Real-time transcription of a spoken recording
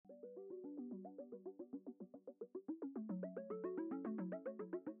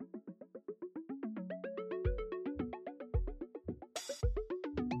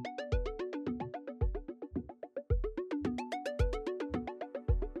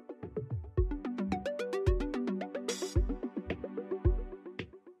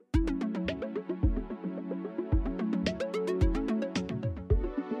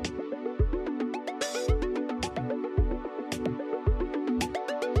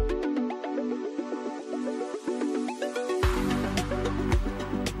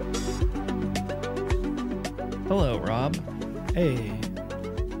Hello, Rob. Hey,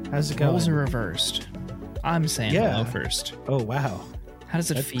 how's it going? Roles are reversed. I'm saying hello first. Oh, wow. How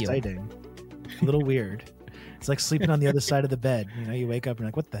does it That's feel? exciting. A little weird. It's like sleeping on the other side of the bed. You know, you wake up and you're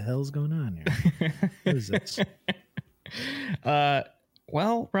like, what the hell's going on here? What is this?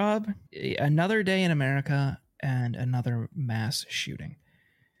 Well, Rob, another day in America and another mass shooting.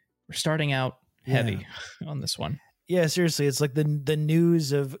 We're starting out heavy on this one. Yeah, seriously. It's like the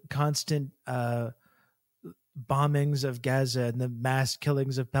news of constant bombings of Gaza and the mass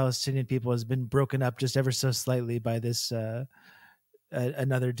killings of Palestinian people has been broken up just ever so slightly by this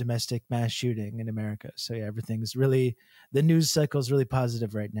another domestic mass shooting in America. So yeah, everything's really, the news cycle is really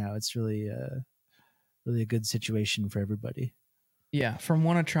positive right now. It's really really a good situation for everybody. Yeah, from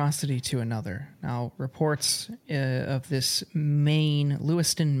one atrocity to another. Now, reports of this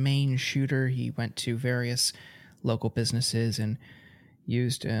Lewiston, Maine shooter, he went to various local businesses and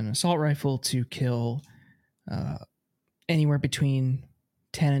used an assault rifle to kill anywhere between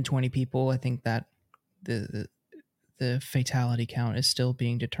 10 and 20 people. I think that the fatality count is still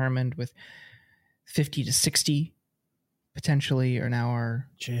being determined, with 50 to 60 potentially are now are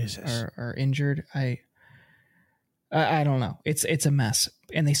injured. I don't know. It's a mess,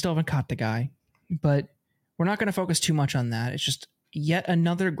 and they still haven't caught the guy, but we're not going to focus too much on that. It's just yet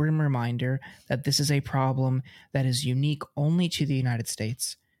another grim reminder that this is a problem that is unique only to the United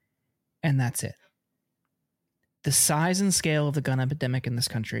States, and that's it. The size and scale of the gun epidemic in this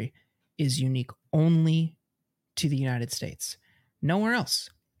country is unique only to the United States, nowhere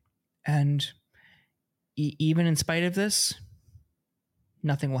else. And even in spite of this,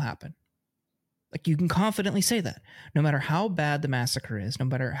 nothing will happen. Like, you can confidently say that. No matter how bad the massacre is, no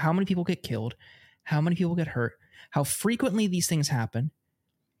matter how many people get killed, how many people get hurt, how frequently these things happen,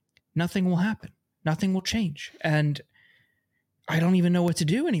 nothing will happen. Nothing will change. And I don't even know what to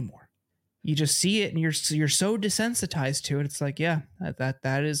do anymore. You just see it and you're so desensitized to it. It's like, yeah,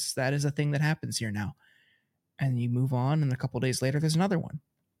 that is a thing that happens here now. And you move on, and a couple of days later, there's another one.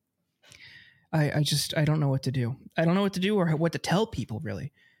 I don't know what to do. I don't know what to do or what to tell people,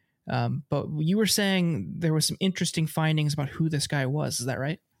 really. But you were saying there was some interesting findings about who this guy was. Is that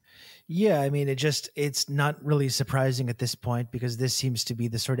right? Yeah, I mean, it's not really surprising at this point, because this seems to be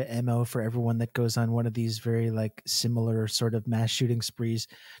the sort of MO for everyone that goes on one of these very like similar sort of mass shooting sprees,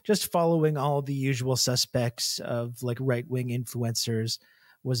 just following all the usual suspects of like right-wing influencers.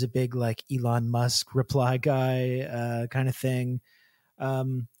 Was a big like Elon Musk reply guy kind of thing.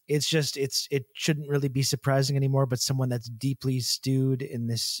 It shouldn't really be surprising anymore, but someone that's deeply stewed in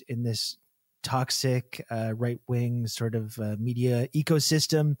this toxic right-wing sort of media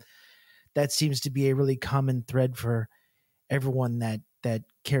ecosystem. That seems to be a really common thread for everyone that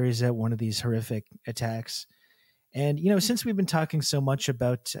carries out one of these horrific attacks. And, you know, since we've been talking so much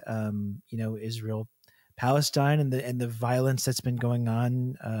about, Israel, Palestine, and the violence that's been going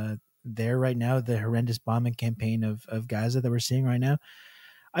on there right now, the horrendous bombing campaign of Gaza that we're seeing right now,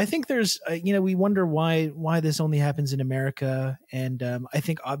 I think there's, we wonder why this only happens in America. And I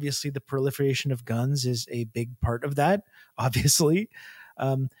think obviously the proliferation of guns is a big part of that, obviously.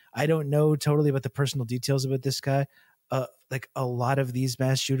 I don't know totally about the personal details about this guy. Like a lot of these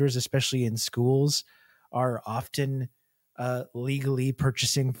mass shooters, especially in schools, are often legally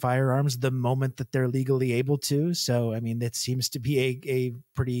purchasing firearms the moment that they're legally able to. So, I mean, that seems to be a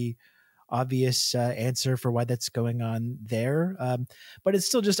pretty obvious answer for why that's going on there. But it's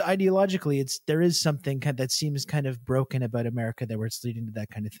still just ideologically, there is something that seems kind of broken about America where it's leading to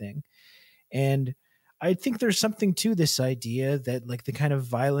that kind of thing. And I think there's something to this idea that like the kind of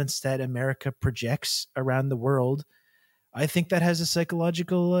violence that America projects around the world, I think that has a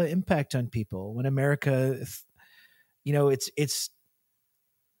psychological impact on people. When America, it's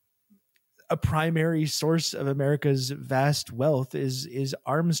a primary source of America's vast wealth is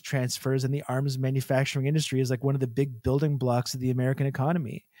arms transfers, and the arms manufacturing industry is like one of the big building blocks of the American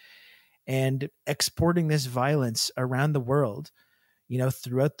economy. And exporting this violence around the world,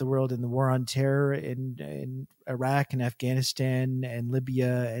 throughout the world, in the war on terror in Iraq and Afghanistan and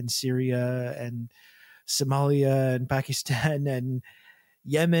Libya and Syria and Somalia and Pakistan and,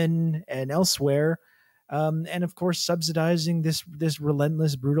 Yemen and elsewhere, and of course subsidizing this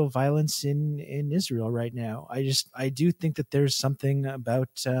relentless, brutal violence in Israel right now. I do think that there's something about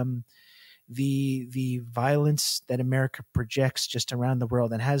the violence that America projects just around the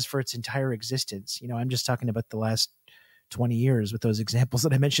world and has for its entire existence. I'm just talking about the last 20 years with those examples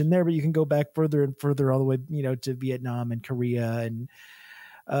that I mentioned there, but you can go back further and further all the way, to Vietnam and Korea and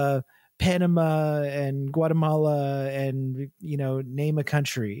Panama and Guatemala and, name a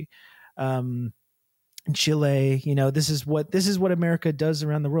country. Chile, this is what America does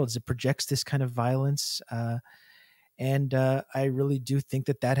around the world, is it projects this kind of violence. And I really do think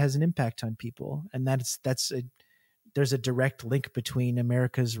that has an impact on people. And there's a direct link between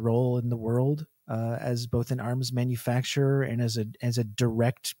America's role in the world as both an arms manufacturer and as a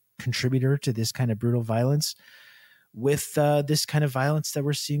direct contributor to this kind of brutal violence, with this kind of violence that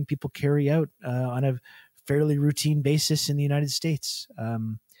we're seeing people carry out on a fairly routine basis in the United States.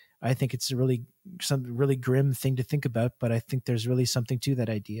 I think it's some really grim thing to think about, but I think there's really something to that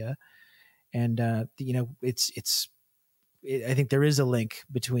idea. And I think there is a link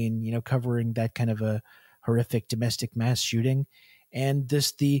between, covering that kind of a horrific domestic mass shooting and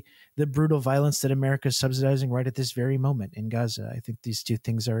the brutal violence that America is subsidizing right at this very moment in Gaza. I think these two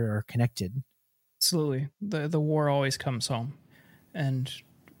things are connected. Absolutely. The war always comes home. And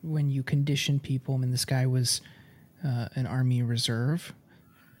when you condition people, this guy was an Army Reserve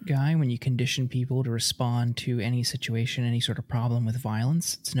guy. When you condition people to respond to any situation, any sort of problem with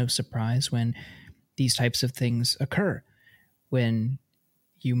violence, it's no surprise when these types of things occur. When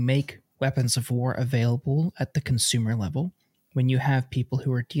you make weapons of war available at the consumer level, when you have people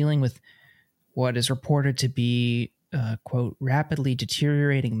who are dealing with what is reported to be, quote, rapidly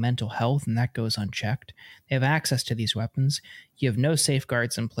deteriorating mental health, and that goes unchecked, they have access to these weapons. You have no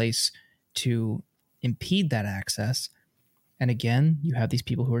safeguards in place to impede that access. And again, you have these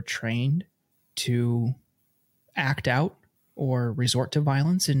people who are trained to act out or resort to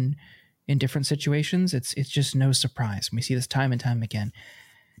violence in different situations. It's just no surprise. We see this time and time again.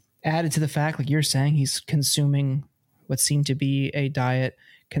 Added to the fact, like you're saying, he's consuming what seemed to be a diet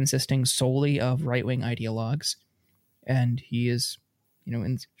consisting solely of right-wing ideologues. And he is,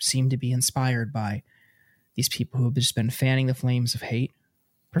 seemed to be inspired by these people who have just been fanning the flames of hate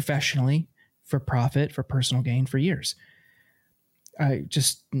professionally, for profit, for personal gain for years.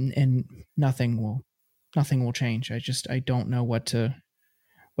 And nothing will change. I don't know what to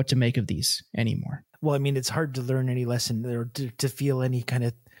make of these anymore. Well, it's hard to learn any lesson or to feel any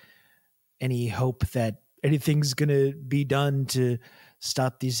hope that anything's going to be done to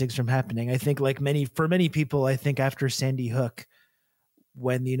stop these things from happening. I think for many people, I think after Sandy Hook,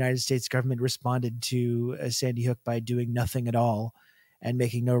 when the United States government responded to Sandy Hook by doing nothing at all and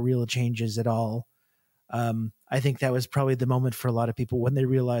making no real changes at all, I think that was probably the moment for a lot of people when they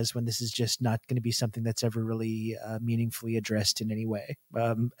realized when this is just not going to be something that's ever really meaningfully addressed in any way,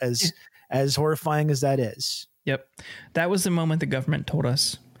 as horrifying as that is. Yep. That was the moment the government told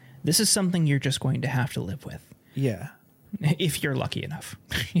us, this is something you're just going to have to live with. Yeah. If you're lucky enough.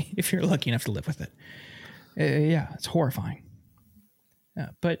 If you're lucky enough to live with it. Yeah, it's horrifying.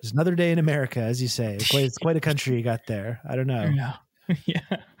 But it's another day in America, as you say. It's quite a country you got there. I don't know.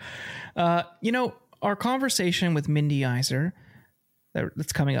 Yeah. Our conversation with Mindy Isser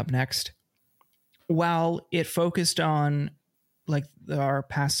that's coming up next, while it focused on, like our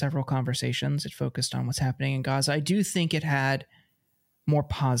past several conversations, it focused on what's happening in Gaza, I do think it had more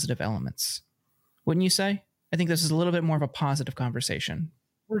positive elements. Wouldn't you say? I think this is a little bit more of a positive conversation.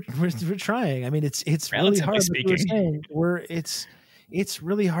 We're trying. It's really hard. Speaking. It's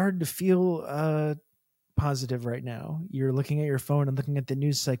really hard to feel positive right now. You're looking at your phone and looking at the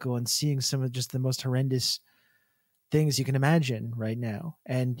news cycle and seeing some of just the most horrendous things you can imagine right now,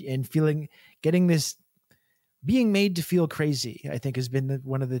 and getting this, being made to feel crazy, I think has been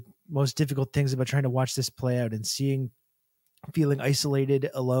one of the most difficult things about trying to watch this play out and feeling isolated,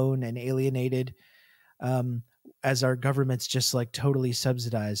 alone, and alienated, as our governments just totally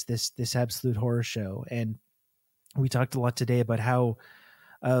subsidize this absolute horror show. And we talked a lot today about how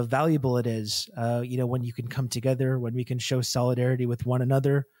valuable it is, when you can come together, when we can show solidarity with one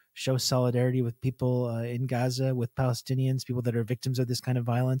another, show solidarity with people in Gaza, with Palestinians, people that are victims of this kind of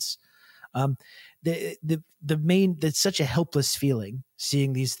violence. That's such a helpless feeling,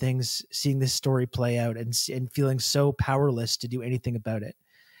 seeing these things, seeing this story play out, and feeling so powerless to do anything about it.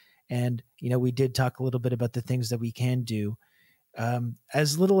 And we did talk a little bit about the things that we can do,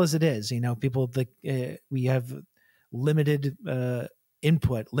 as little as it is. People we have limited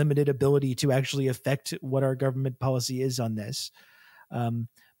input, limited ability to actually affect what our government policy is on this.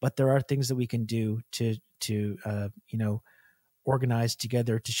 But there are things that we can do to organize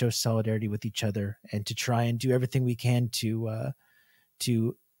together to show solidarity with each other and to try and do everything we can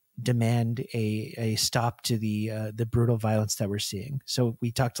to demand a stop to the brutal violence that we're seeing. So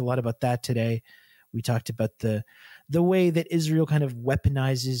we talked a lot about that today. We talked about the way that Israel kind of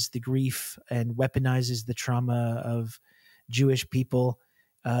weaponizes the grief and weaponizes the trauma of Jewish people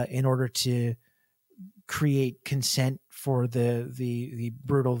in order to create consent for the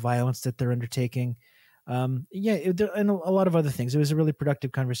brutal violence that they're undertaking. And a lot of other things. It was a really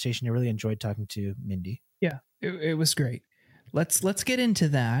productive conversation. I really enjoyed talking to Mindy. Yeah, it was great. Let's get into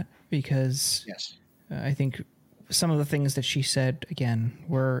that, because Yes. I think some of the things that she said, again,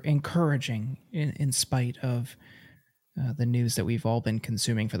 were encouraging in spite of the news that we've all been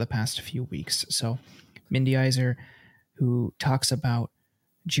consuming for the past few weeks. So Mindy Isser, who talks about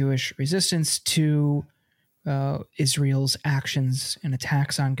Jewish resistance to Israel's actions and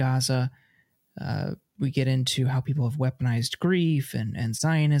attacks on Gaza. We get into how people have weaponized grief and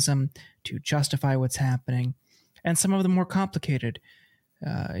Zionism to justify what's happening, and some of the more complicated,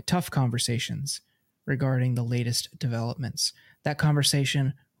 tough conversations regarding the latest developments. That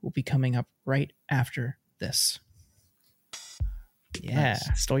conversation will be coming up right after this. Yeah,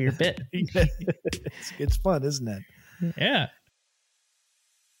 nice. Stole your bit. It's fun, isn't it? Yeah.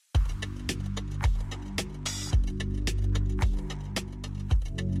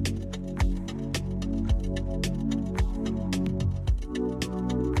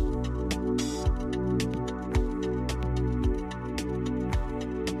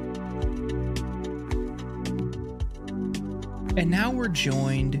 And now we're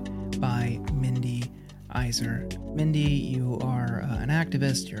joined by Mindy Isser. Mindy, you are an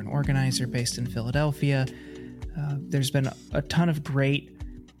activist, you're an organizer based in Philadelphia. There's been a ton of great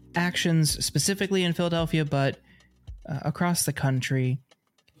actions, specifically in Philadelphia, but across the country,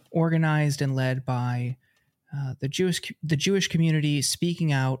 organized and led by the Jewish community,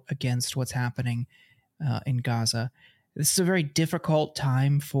 speaking out against what's happening in Gaza. This is a very difficult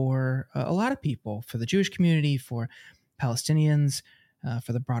time for a lot of people, for the Jewish community, for Palestinians,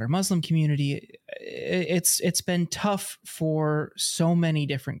 for the broader Muslim community. It's been tough for so many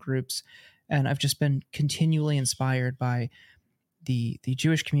different groups, and I've just been continually inspired by the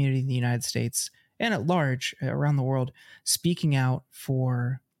Jewish community in the United States and at large around the world, speaking out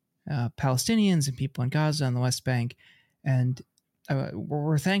for Palestinians and people in Gaza and the West Bank. And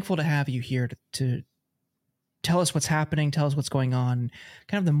we're thankful to have you here to tell us what's happening, tell us what's going on,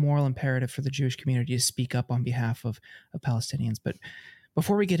 kind of the moral imperative for the Jewish community to speak up on behalf of Palestinians. But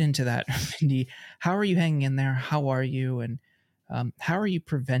before we get into that, Mindy, how are you hanging in there? How are you? And how are you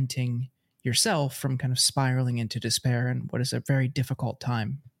preventing yourself from kind of spiraling into despair in what is a very difficult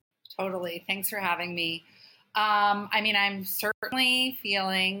time? Totally. Thanks for having me. I'm certainly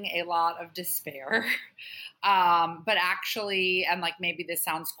feeling a lot of despair. But actually, and like maybe this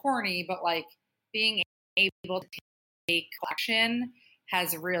sounds corny, but like being able to take action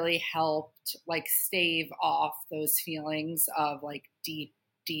has really helped like stave off those feelings of like deep,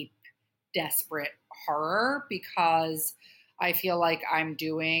 desperate horror, because I feel like I'm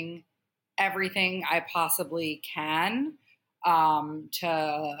doing everything I possibly can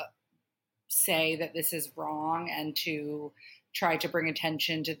to say that this is wrong and to try to bring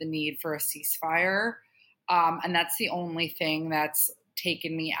attention to the need for a ceasefire. And that's the only thing that's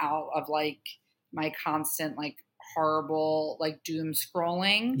taken me out of like my constant like horrible like doom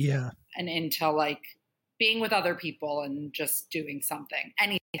scrolling, and into like being with other people and just doing something,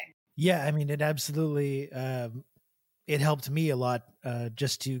 anything. Yeah, I mean, it absolutely it helped me a lot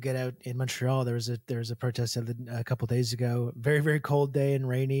just to get out in Montreal. There was a protest a couple of days ago, very, very cold day and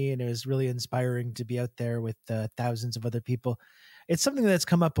rainy, and it was really inspiring to be out there with thousands of other people. It's something that's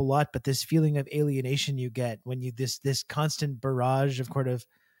come up a lot, but this feeling of alienation you get when you this constant barrage of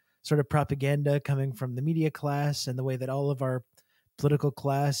sort of propaganda coming from the media class, and the way that all of our political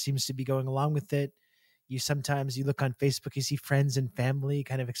class seems to be going along with it. You look on Facebook, you see friends and family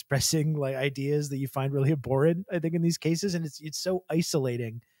kind of expressing like ideas that you find really abhorrent, I think, in these cases. And it's so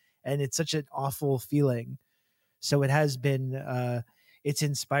isolating, and it's such an awful feeling. So it has been, it's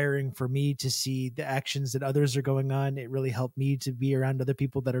inspiring for me to see the actions that others are going on. It really helped me to be around other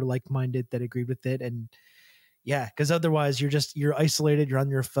people that are like-minded, that agreed with it. And yeah, because otherwise you're isolated, you're on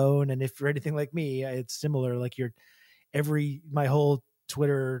your phone. And if you're anything like me, it's similar. Like my whole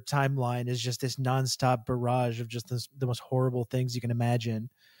Twitter timeline is just this nonstop barrage of just the most horrible things you can imagine.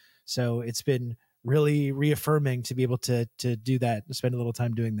 So it's been really reaffirming to be able to do that, to spend a little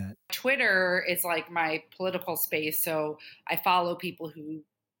time doing that. Twitter is like my political space. So I follow people who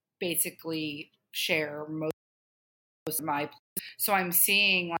basically share most of my, so I'm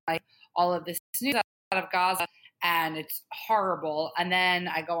seeing like all of this news out of Gaza, and it's horrible. And then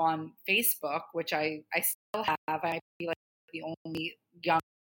I go on Facebook, which I still have. I feel like the only young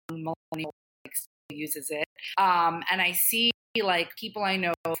millennial like still uses it. And I see like people I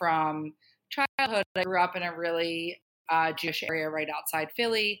know from childhood. I grew up in a really Jewish area right outside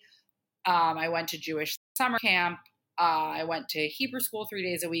Philly. I went to Jewish summer camp. I went to Hebrew school 3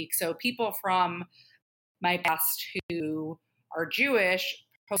 days a week. So people from my past who are Jewish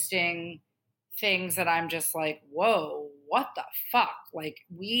posting things that I'm just like, whoa, what the fuck? Like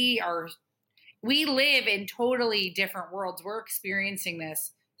we live in totally different worlds. We're experiencing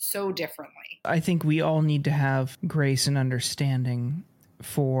this so differently. I think we all need to have grace and understanding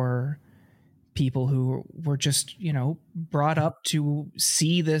for people who were just, brought up to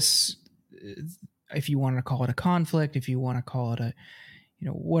see this, if you want to call it a conflict, if you want to call it a,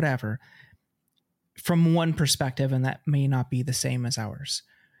 whatever, from one perspective, and that may not be the same as ours.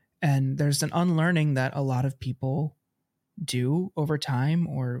 And there's an unlearning that a lot of people do over time,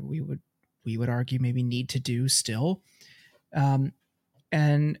 or we would argue maybe need to do still.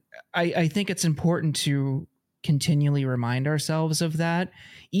 And I think it's important to continually remind ourselves of that,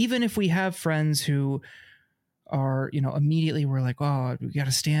 even if we have friends who are, immediately we're like, oh, we got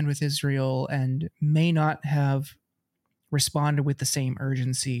to stand with Israel, and may not have responded with the same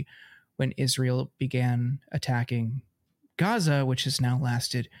urgency when Israel began attacking Gaza, which has now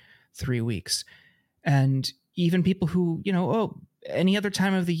lasted 3 weeks. And even people who, any other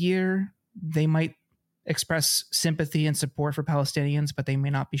time of the year, they might express sympathy and support for Palestinians, but they may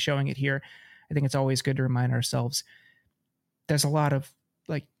not be showing it here. I think it's always good to remind ourselves there's a lot of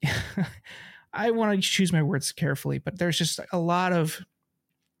like, I want to choose my words carefully, but there's just a lot of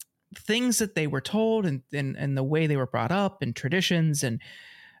things that they were told and the way they were brought up and traditions and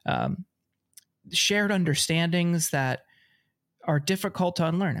shared understandings that are difficult to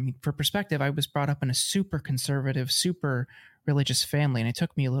unlearn. I mean, for perspective, I was brought up in a super conservative, super religious family, and it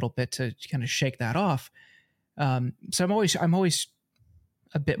took me a little bit to kind of shake that off. So I'm always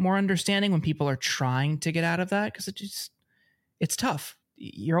a bit more understanding when people are trying to get out of that, because it's tough.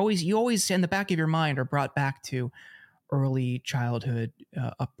 You always in the back of your mind are brought back to early childhood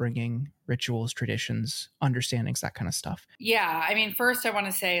upbringing, rituals, traditions, understandings, that kind of stuff. Yeah, I mean, first I want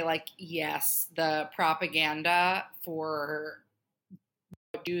to say, like, yes, the propaganda for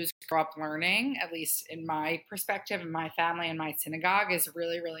what Jews grow up learning, at least in my perspective, in my family and my synagogue, is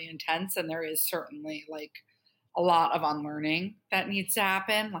really, really intense. And there is certainly like a lot of unlearning that needs to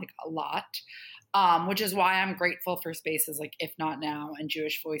happen, like a lot, which is why I'm grateful for spaces like If Not Now and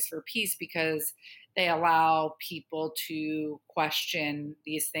Jewish Voice for Peace, because they allow people to question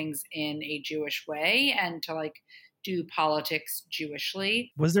these things in a Jewish way and to like do politics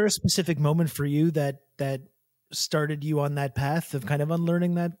Jewishly. Was there a specific moment for you that started you on that path of kind of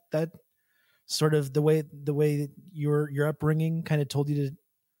unlearning that sort of the way your upbringing kind of told you to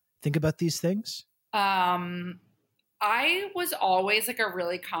think about these things? I was always like a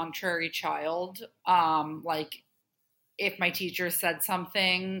really contrary child. Like if my teacher said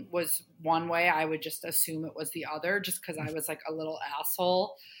something was one way, I would just assume it was the other, just because I was like a little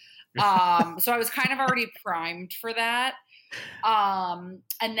asshole. So I was kind of already primed for that. And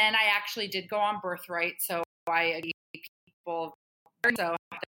then I actually did go on Birthright, so I people so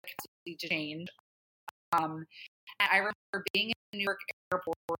to change. And I remember being in New York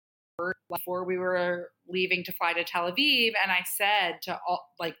airport before we were leaving to fly to Tel Aviv, and I said to all,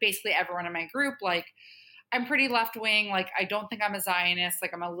 like basically everyone in my group, like, I'm pretty left wing. Like, I don't think I'm a Zionist.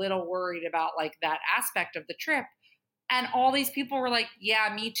 Like, I'm a little worried about like that aspect of the trip. And all these people were like,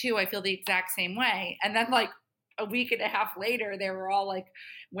 yeah, me too. I feel the exact same way. And then like a week and a half later, they were all like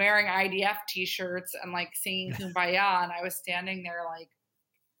wearing IDF t-shirts and like singing Kumbaya. And I was standing there like,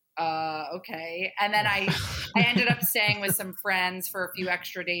 okay. And then I ended up staying with some friends for a few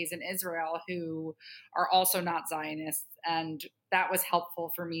extra days in Israel who are also not Zionists. And that was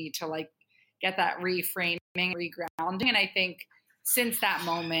helpful for me to like get that reframing, regrounding. And I think since that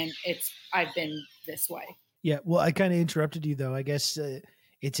moment, I've been this way. Yeah. Well, I kind of interrupted you though. I guess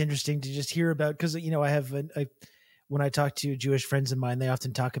it's interesting to just hear about, because, I have, when I talk to Jewish friends of mine, they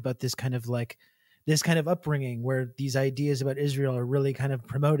often talk about this kind of upbringing where these ideas about Israel are really kind of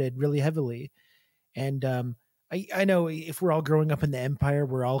promoted really heavily. And I know if we're all growing up in the empire,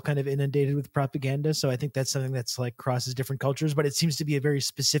 we're all kind of inundated with propaganda. So I think that's something that's like crosses different cultures, but it seems to be a very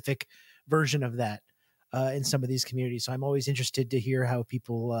specific version of that in some of these communities. So I'm always interested to hear how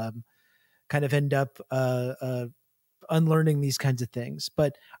people kind of end up unlearning these kinds of things.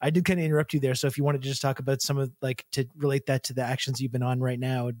 But I did kind of interrupt you there. So if you wanted to just talk about some of, like, to relate that to the actions you've been on right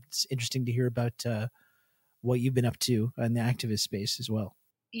now, it's interesting to hear about what you've been up to in the activist space as well.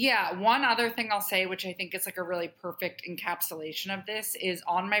 Yeah, one other thing I'll say, which I think is like a really perfect encapsulation of this, is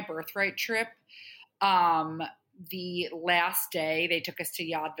on my birthright trip. Um, the last day they took us to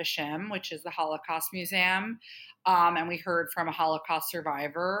Yad Vashem, which is the Holocaust Museum, and we heard from a Holocaust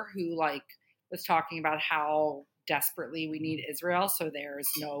survivor who like was talking about how desperately we need Israel, so there's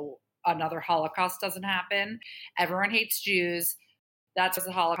no another Holocaust doesn't happen. Everyone hates Jews. That's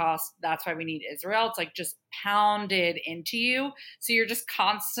the Holocaust. That's why we need Israel. It's like just pounded into you. So you're just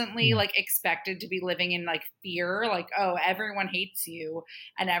constantly like expected to be living in like fear, like, oh, everyone hates you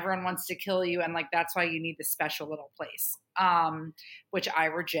and everyone wants to kill you. And like, that's why you need this special little place, which I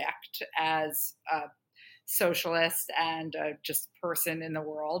reject as a socialist and just person in the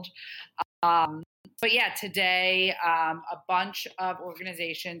world. But yeah, today, a bunch of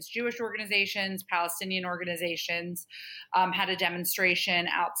organizations, Jewish organizations, Palestinian organizations, had a demonstration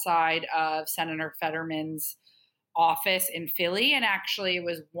outside of Senator Fetterman's office in Philly. And actually, it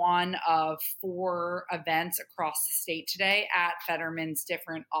was one of 4 events across the state today at Fetterman's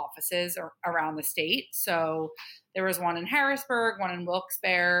different offices around the state. So there was one in Harrisburg, one in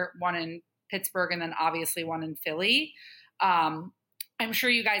Wilkes-Barre, one in Pittsburgh, and then obviously one in Philly. I'm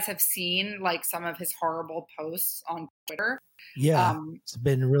sure you guys have seen like some of his horrible posts on Twitter. Yeah, it's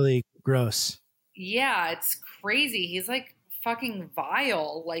been really gross. Yeah, it's crazy. He's like fucking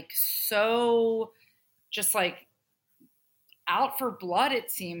vile, like so just like out for blood, it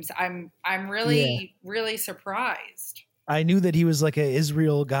seems. I'm really, really surprised. I knew that he was like an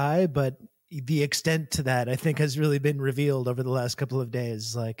Israel guy, but the extent to that I think has really been revealed over the last couple of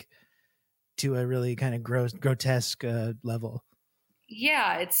days, like to a really kind of grotesque level.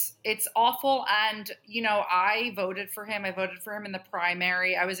 Yeah, it's awful. And, you know, I voted for him. I voted for him in the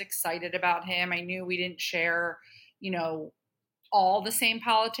primary. I was excited about him. I knew we didn't share, you know, all the same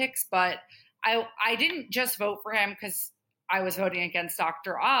politics, but I didn't just vote for him because I was voting against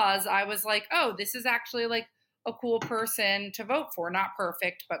Dr. Oz. I was like, oh, this is actually like a cool person to vote for. Not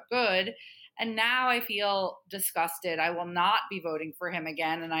perfect, but good. And now I feel disgusted. I will not be voting for him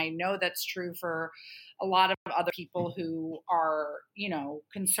again. And I know that's true for a lot of other people who are, you know,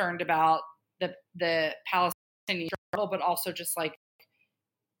 concerned about the Palestinian struggle, but also just like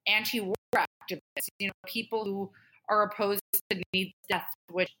anti-war activists, you know, people who are opposed to needs death,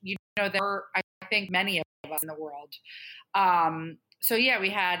 which, you know, there are, I think, many of us in the world. So yeah, we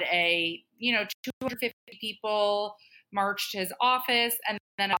had a, you know, 250 people marched to his office, and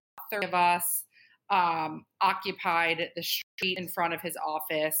then 30 of us occupied the street in front of his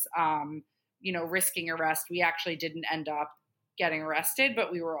office, you know, risking arrest. We actually didn't end up getting arrested,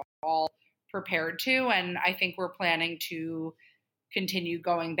 but we were all prepared to. And I think we're planning to continue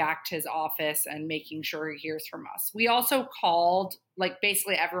going back to his office and making sure he hears from us. We also called, like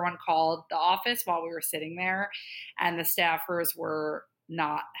basically everyone called the office while we were sitting there, and the staffers were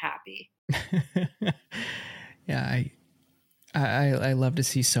not happy. Yeah, I love to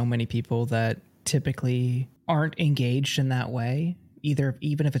see so many people that typically aren't engaged in that way,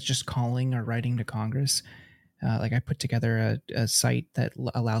 even if it's just calling or writing to Congress. Like I put together a site that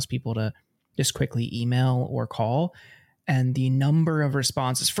allows people to just quickly email or call. And the number of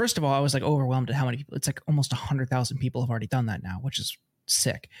responses, first of all, I was like overwhelmed at how many people. It's like almost 100,000 people have already done that now, which is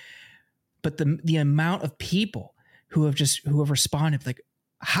sick. But the amount of people who have responded, like,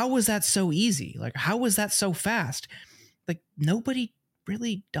 how was that so easy? Like, how was that so fast? Like, nobody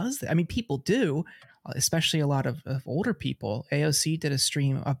really does that. I mean, people do, especially a lot of older people. AOC did a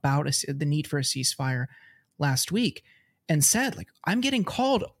stream about the need for a ceasefire last week and said, like, I'm getting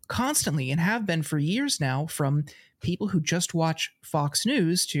called constantly and have been for years now from people who just watch Fox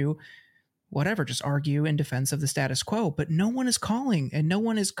News to whatever, just argue in defense of the status quo. But no one is calling, and no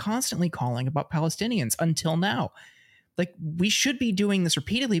one is constantly calling about Palestinians until now. Like, we should be doing this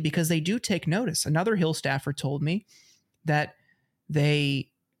repeatedly because they do take notice. Another Hill staffer told me that they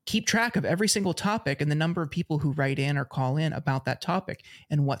keep track of every single topic and the number of people who write in or call in about that topic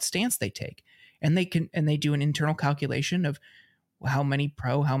and what stance they take. And they do an internal calculation of how many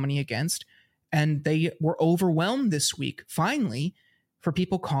pro, how many against. And they were overwhelmed this week, finally, for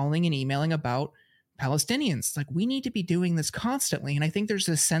people calling and emailing about Palestinians. Like, we need to be doing this constantly. And I think there's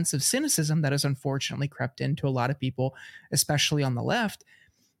this sense of cynicism that has unfortunately crept into a lot of people, especially on the left,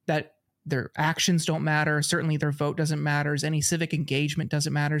 that their actions don't matter. Certainly their vote doesn't matter. Any civic engagement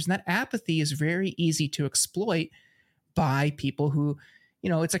doesn't matter. And that apathy is very easy to exploit by people who, you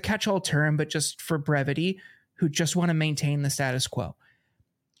know, it's a catch-all term, but just for brevity, who just want to maintain the status quo.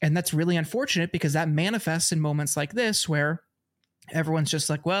 And that's really unfortunate because that manifests in moments like this where everyone's just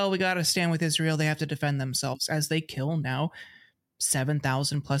like, well, we got to stand with Israel. They have to defend themselves, as they kill now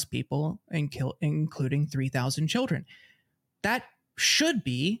 7,000 plus people and including 3,000 children. That should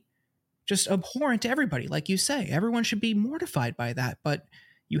be just abhorrent to everybody. Like you say, everyone should be mortified by that. But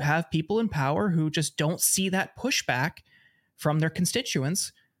you have people in power who just don't see that pushback from their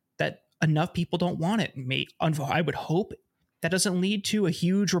constituents, that enough people don't want it. I would hope that doesn't lead to a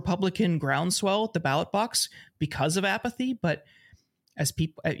huge Republican groundswell at the ballot box because of apathy. But as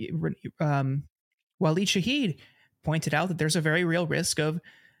people, Waleed Shahid pointed out that there's a very real risk of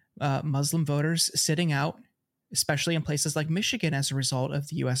Muslim voters sitting out, especially in places like Michigan, as a result of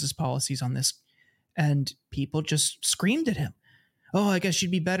the U.S.'s policies on this. And people just screamed at him, "Oh, I guess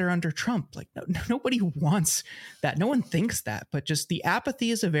you'd be better under Trump." Like, nobody wants that. No one thinks that. But just the apathy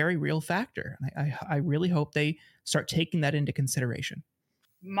is a very real factor. And I really hope they start taking that into consideration.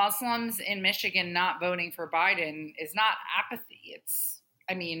 Muslims in Michigan not voting for Biden is not apathy. It's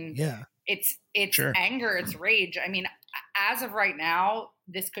Sure. anger, it's rage. I mean, as of right now,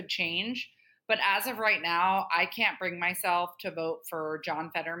 this could change. But as of right now, I can't bring myself to vote for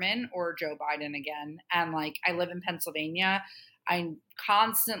John Fetterman or Joe Biden again. And like, I live in Pennsylvania. I'm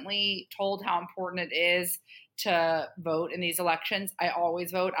constantly told how important it is to vote in these elections. I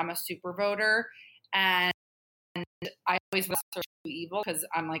always vote. I'm a super voter. And I always vote for evil because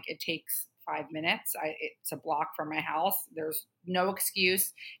I'm like, it takes 5 minutes. It's a block from my house. There's no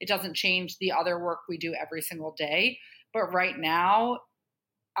excuse. It doesn't change the other work we do every single day. But right now,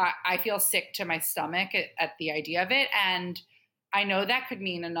 I feel sick to my stomach at the idea of it. And I know that could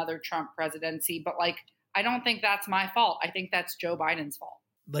mean another Trump presidency, but like, I don't think that's my fault. I think that's Joe Biden's fault.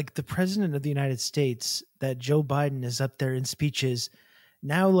 Like the president of the United States, that Joe Biden is up there in speeches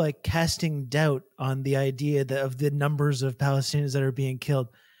now, like casting doubt on the idea of the numbers of Palestinians that are being killed.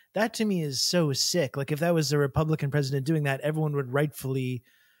 That to me is so sick. Like if that was a Republican president doing that, everyone would rightfully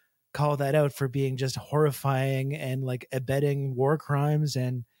call that out for being just horrifying and like abetting war crimes.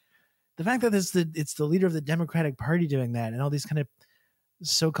 And the fact that it's the leader of the Democratic Party doing that, and all these kind of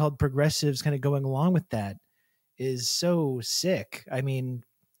so-called progressives kind of going along with that, is so sick. I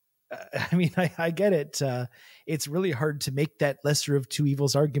get it. It's really hard to make that lesser of two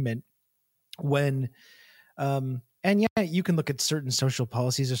evils argument when, and yeah, you can look at certain social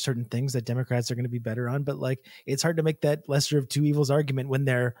policies or certain things that Democrats are going to be better on, but like, it's hard to make that lesser of two evils argument when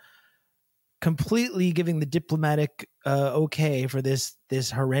they're completely giving the diplomatic okay for this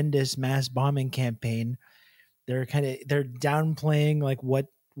horrendous mass bombing campaign. They're downplaying like what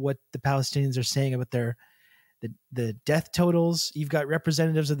the Palestinians are saying about the death totals. You've got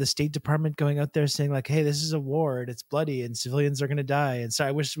representatives of the State Department going out there saying like, "Hey, this is a war and it's bloody and civilians are going to die. And so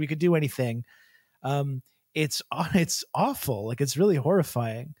I wish we could do anything." It's awful. Like it's really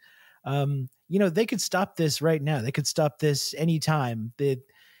horrifying. They could stop this right now. They could stop this anytime.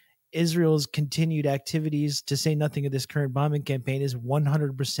 Israel's continued activities, to say nothing of this current bombing campaign, is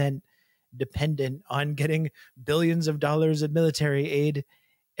 100% dependent on getting billions of dollars of military aid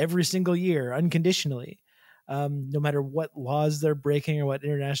every single year unconditionally. No matter what laws they're breaking or what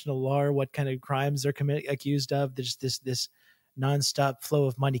international law or what kind of crimes they're accused of, there's this nonstop flow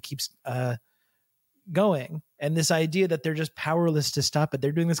of money keeps going. And this idea that they're just powerless to stop it.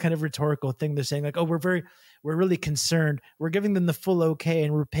 They're doing this kind of rhetorical thing. They're saying like, "Oh, we're really concerned. We're giving them the full okay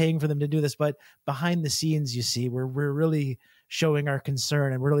and we're paying for them to do this." But behind the scenes, you see, we're really showing our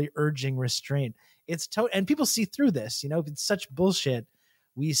concern and we're really urging restraint. And people see through this, it's such bullshit.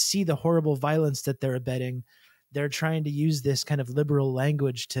 We see the horrible violence that they're abetting. They're trying to use this kind of liberal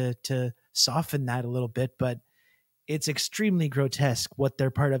language to soften that a little bit, but it's extremely grotesque what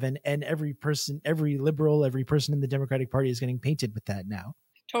they're part of. And every liberal, every person in the Democratic Party is getting painted with that now.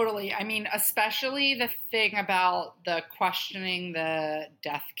 Totally. I mean, especially the thing about the questioning the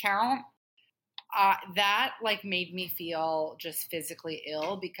death count, that like made me feel just physically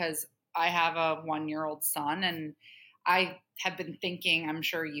ill because I have a 1-year-old son and I have been thinking, I'm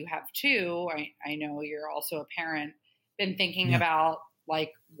sure you have too. I know you're also a parent, been thinking about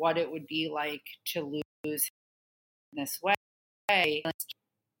like what it would be like to lose this way,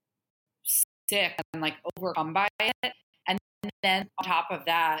 sick and like overcome by it. And then on top of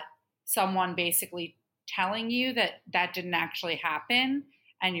that, someone basically telling you that didn't actually happen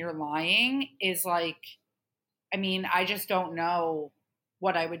and you're lying is like, I mean, I just don't know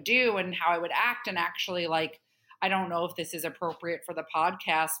what I would do and how I would act. And actually, like, I don't know if this is appropriate for the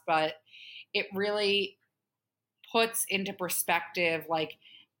podcast, but it really puts into perspective like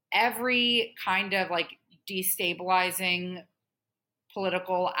every kind of like destabilizing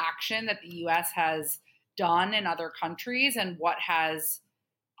political action that the US has done in other countries and what has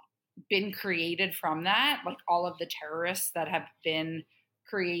been created from that, like all of the terrorists that have been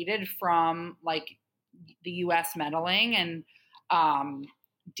created from like the US meddling and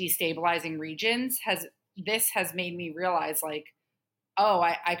destabilizing regions has made me realize like oh,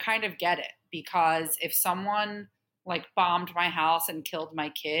 I kind of get it, because if someone like bombed my house and killed my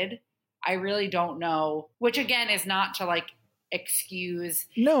kid, I really don't know, which again is not to like excuse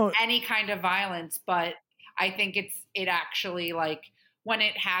No, any kind of violence, but I think it actually, like, when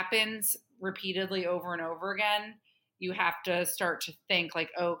it happens repeatedly over and over again, you have to start to think like,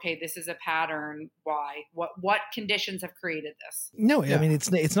 oh, okay, this is a pattern. Why? What conditions have created this? no, I Yeah. mean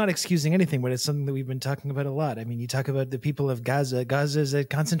it's not excusing anything, but it's something that we've been talking about a lot. I mean, you talk about the people of Gaza. Gaza is a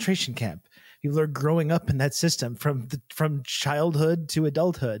concentration camp. People are growing up in that system from childhood to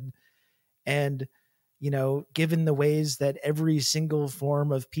adulthood, and given the ways that every single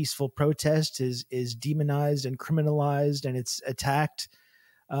form of peaceful protest is demonized and criminalized and it's attacked,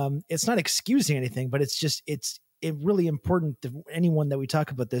 it's not excusing anything, but it's really important that anyone that we talk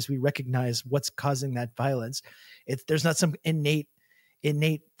about this, we recognize what's causing that violence. There's not some innate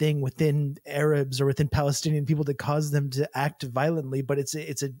thing within Arabs or within Palestinian people that cause them to act violently, but it's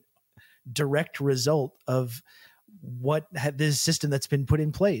a direct result of this system that's been put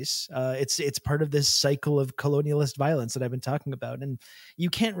in place. It's part of this cycle of colonialist violence that I've been talking about, and you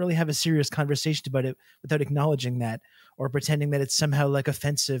can't really have a serious conversation about it without acknowledging that, or pretending that it's somehow like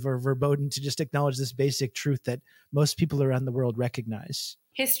offensive or verboten to just acknowledge this basic truth that most people around the world recognize.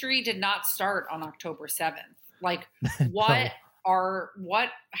 History did not start on October 7th. Like, No. what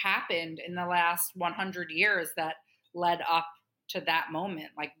happened in the last 100 years that led up to that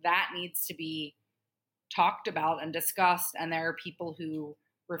moment? Like, that needs to be talked about and discussed, and there are people who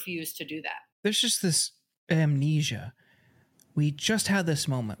refuse to do that. There's just this amnesia. We just had this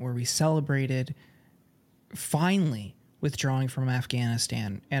moment where we celebrated finally withdrawing from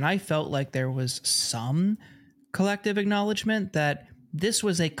Afghanistan, and I felt like there was some collective acknowledgement that this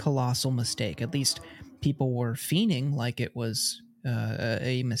was a colossal mistake. At least people were fiending like it was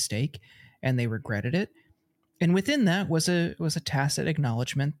a mistake, and they regretted it. And within that was a tacit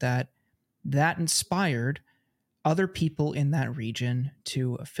acknowledgement that inspired other people in that region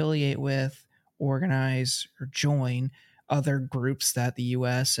to affiliate with, organize, or join other groups that the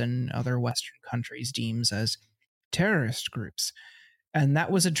US and other Western countries deems as terrorist groups. And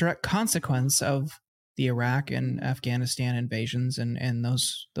that was a direct consequence of the Iraq and Afghanistan invasions and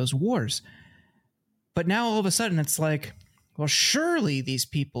those wars. But now all of a sudden it's like, well, surely these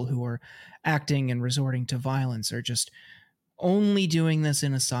people who are acting and resorting to violence are just only doing this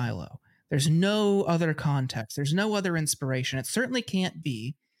in a silo. There's no other context. There's no other inspiration. It certainly can't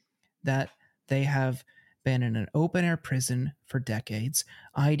be that they have been in an open air prison for decades.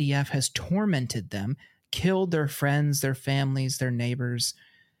 IDF has tormented them, killed their friends, their families, their neighbors,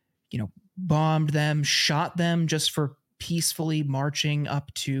 bombed them, shot them just for peacefully marching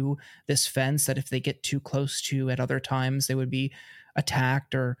up to this fence that if they get too close to at other times, they would be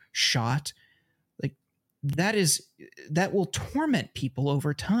attacked or shot. Like, that will torment people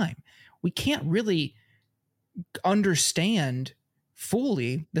over time. We can't really understand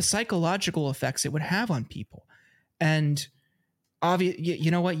fully the psychological effects it would have on people. And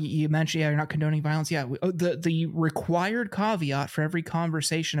you know what, you mentioned, you're not condoning violence. The required caveat for every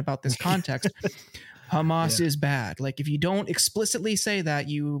conversation about this context, Hamas is bad. Like, if you don't explicitly say that,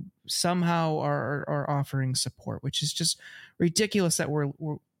 you somehow are offering support, which is just ridiculous that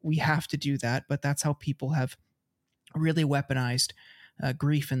we have to do that. But that's how people have really weaponized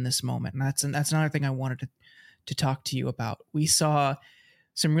grief in this moment. And that's another thing I wanted to talk to you about. We saw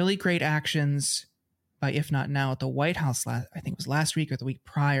some really great actions by If Not Now at the White House I think it was last week or the week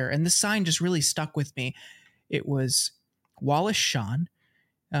prior. And this sign just really stuck with me. It was Wallace Shawn,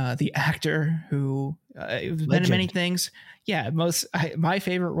 the actor who has been in many things. Yeah, my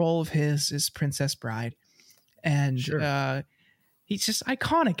favorite role of his is Princess Bride. And Sure. He's just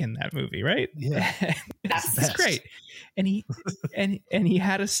iconic in that movie, right? Yeah. It's great. And he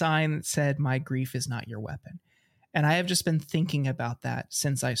had a sign that said, "My grief is not your weapon." And I have just been thinking about that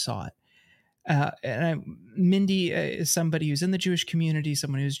since I saw it. Mindy is somebody who's in the Jewish community,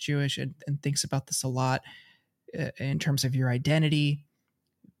 someone who's Jewish and thinks about this a lot in terms of your identity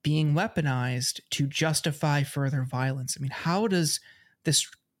being weaponized to justify further violence. I mean, how does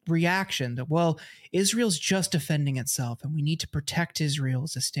this reaction that, well, Israel's just defending itself and we need to protect Israel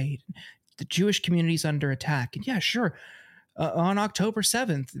as a state, the Jewish community is under attack, and yeah, sure, on October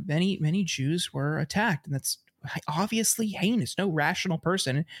 7th, many Jews were attacked, and that's obviously heinous. No rational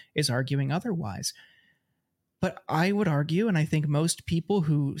person is arguing otherwise. But I would argue, and I think most people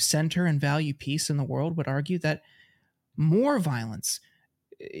who center and value peace in the world would argue, that more violence,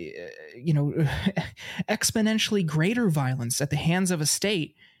 exponentially greater violence at the hands of a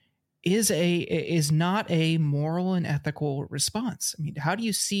state is not a moral and ethical response. I mean, how do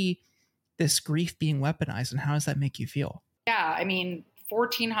you see this grief being weaponized, and how does that make you feel? Yeah, I mean,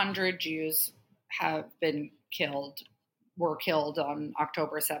 1,400 Jews have been killed, were killed on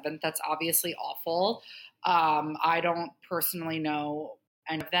October 7th. That's obviously awful. I don't personally know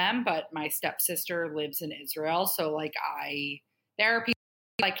any of them, but my stepsister lives in Israel. So, like, there are people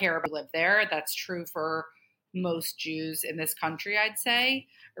I care about who live there. That's true for most Jews in this country, I'd say,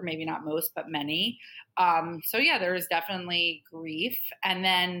 or maybe not most, but many. So, yeah, there is definitely grief. And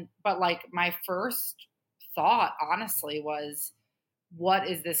then, but like, my first thought, honestly, was what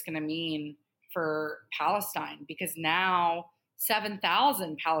is this going to mean for Palestine? Because now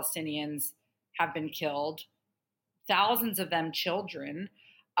 7,000 Palestinians have been killed, thousands of them children.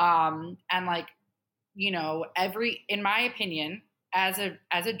 And like, in my opinion, as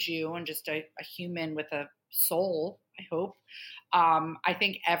a Jew and just a human with a soul, I hope, I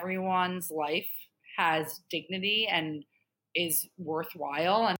think everyone's life has dignity and is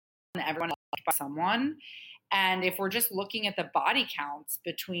worthwhile, and everyone is loved by someone. And if we're just looking at the body counts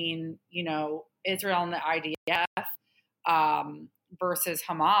between, Israel and the IDF versus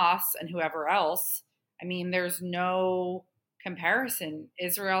Hamas and whoever else, I mean, there's no comparison.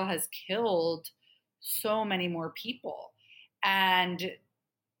 Israel has killed so many more people. And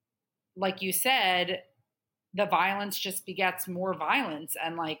like you said, the violence just begets more violence.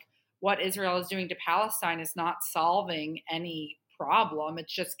 And like what Israel is doing to Palestine is not solving any problem.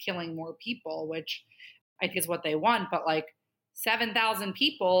 It's just killing more people, which I think is what they want. But like 7,000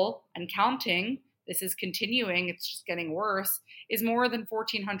 people and counting, this is continuing, it's just getting worse, is more than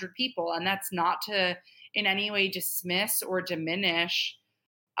 1,400 people. And that's not to in any way dismiss or diminish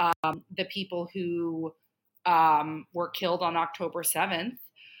the people who were killed on October 7th.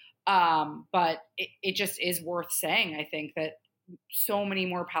 But it just is worth saying, I think, that so many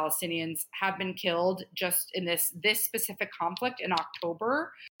more Palestinians have been killed just in this specific conflict in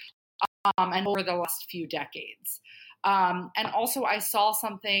October and over the last few decades. And also, I saw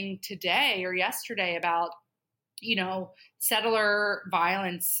something today or yesterday about, settler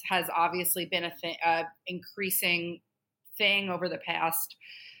violence has obviously been a increasing thing over the past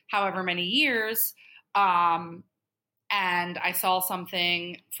however many years. And I saw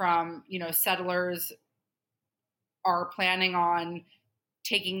something from, settlers are planning on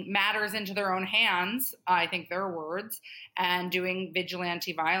taking matters into their own hands, I think their words, and doing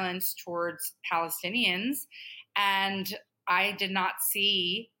vigilante violence towards Palestinians. And I did not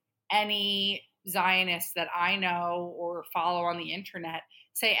see any Zionists that I know or follow on the internet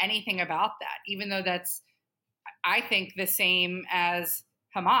say anything about that, even though that's, I think, the same as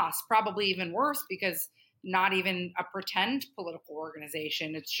Hamas, probably even worse, because not even a pretend political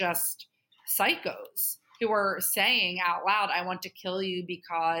organization. It's just psychos who are saying out loud, I want to kill you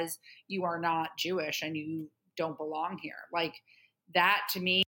because you are not Jewish and you don't belong here. Like, that to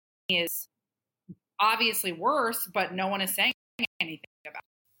me is obviously worse, but no one is saying anything about it.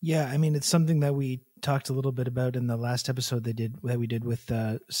 Yeah, I mean, it's something that we talked a little bit about in the last episode that we did with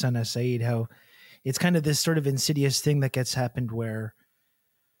Sana Saeed, how it's kind of this sort of insidious thing that gets happened where,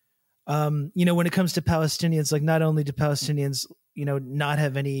 when it comes to Palestinians, like not only do Palestinians, not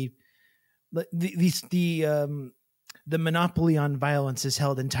have any, the monopoly on violence is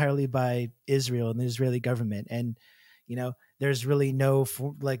held entirely by Israel and the Israeli government. And, there's really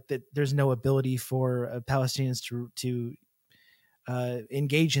there's no ability for Palestinians to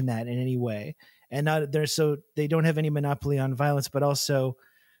engage in that in any way. And not there, so they don't have any monopoly on violence, but also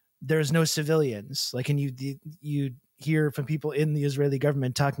there's no civilians. Like, and you hear from people in the Israeli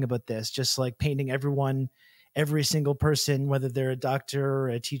government talking about this, just like painting every single person, whether they're a doctor or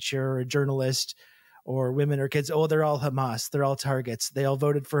a teacher or a journalist or women or kids, oh, they're all Hamas. They're all targets. They all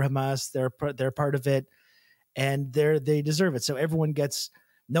voted for Hamas. They're part of it, and they deserve it. So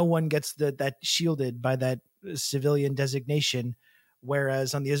no one gets that shielded by that civilian designation.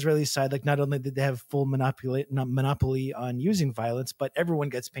 Whereas on the Israeli side, like not only did they have full monopoly on using violence, but everyone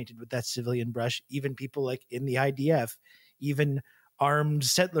gets painted with that civilian brush. Even people like in the IDF, even armed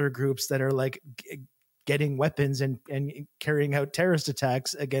settler groups that are like getting weapons and carrying out terrorist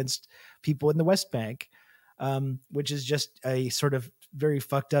attacks against people in the West Bank, which is just a sort of very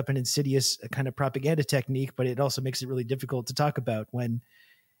fucked up and insidious kind of propaganda technique. But it also makes it really difficult to talk about when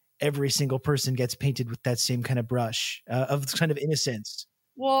every single person gets painted with that same kind of brush of kind of innocence.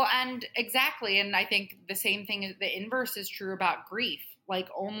 Well, and exactly. And I think the same thing, the inverse is true about grief. Like,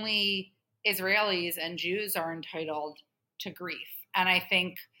 only Israelis and Jews are entitled to grief. And I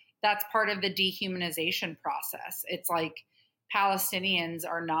think that's part of the dehumanization process. It's like Palestinians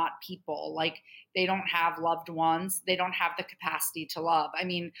are not people. Like, they don't have loved ones. They don't have the capacity to love. I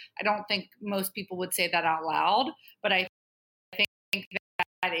mean, I don't think most people would say that out loud, but I think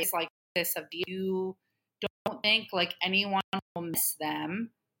that is like this of, you don't think like anyone will miss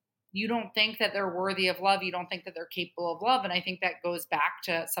them. You don't think that they're worthy of love. You don't think that they're capable of love. And I think that goes back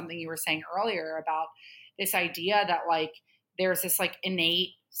to something you were saying earlier about this idea that like there's this like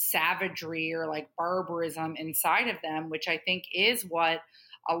innate savagery or like barbarism inside of them, which I think is what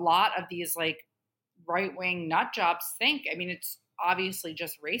a lot of these like right-wing nut jobs think. I mean, it's obviously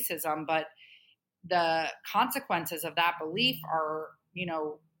just racism, but the consequences of that belief are, you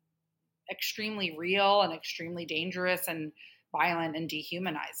know, extremely real and extremely dangerous and violent and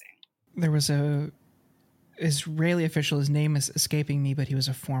dehumanizing. There was a Israeli official, his name is escaping me, but he was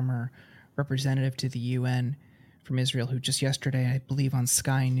a former representative to the UN from Israel who just yesterday, I believe on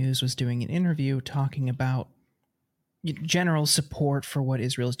Sky News, was doing an interview talking about general support for what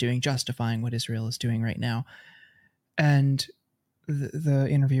Israel is doing, justifying what Israel is doing right now. And the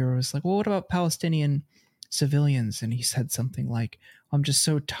interviewer was like, well, what about Palestinian civilians? And he said something like, I'm just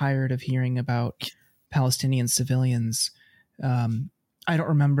so tired of hearing about Palestinian civilians. I don't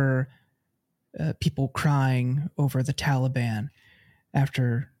remember people crying over the Taliban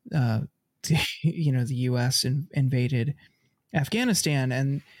after the U.S. invaded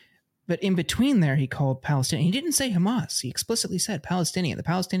Afghanistan. But in between there, he called Palestinian. He didn't say Hamas. He explicitly said Palestinian, the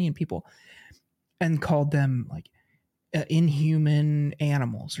Palestinian people, and called them like inhuman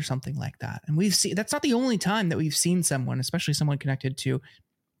animals or something like that. And we've seen that's not the only time that we've seen someone, especially someone connected to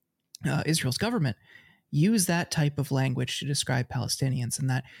Israel's government, use that type of language to describe Palestinians. And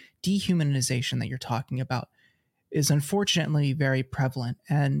that dehumanization that you're talking about is unfortunately very prevalent.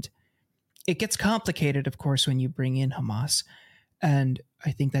 And it gets complicated, of course, when you bring in Hamas. And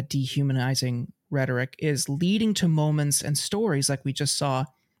I think that dehumanizing rhetoric is leading to moments and stories like we just saw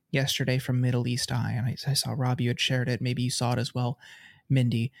yesterday from Middle East Eye. And I saw Rob, you had shared it. Maybe you saw it as well,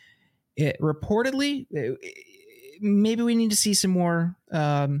 Mindy. It reportedly, maybe we need to see some more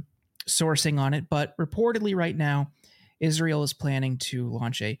sourcing on it, but reportedly right now, Israel is planning to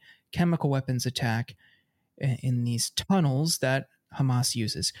launch a chemical weapons attack in these tunnels that Hamas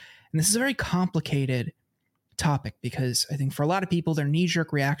uses. And this is a very complicated topic because I think for a lot of people, their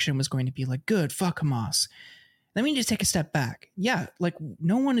knee-jerk reaction was going to be like, good, fuck Hamas. Let me just take a step back. Yeah, like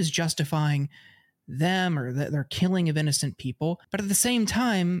no one is justifying them or their killing of innocent people. But at the same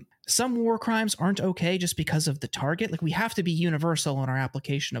time, some war crimes aren't okay just because of the target. Like we have to be universal in our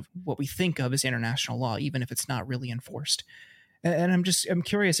application of what we think of as international law, even if it's not really enforced. And I'm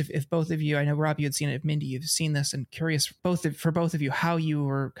curious if both of you, I know Rob, you had seen it, if Mindy, you've seen this, and curious for both of you, how you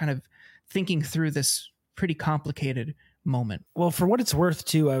were kind of thinking through this pretty complicated moment. Well, for what it's worth,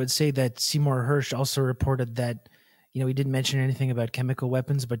 too, I would say that Seymour Hersh also reported that, you know, he didn't mention anything about chemical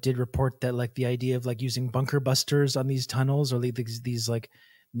weapons, but did report that like the idea of like using bunker busters on these tunnels or these like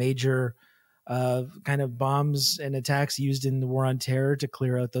major kind of bombs and attacks used in the war on terror to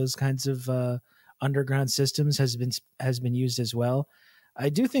clear out those kinds of underground systems has been used as well. I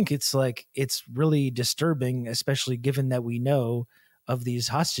do think it's really disturbing, especially given that we know of these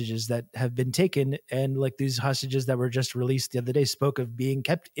hostages that have been taken, and like these hostages that were just released the other day spoke of being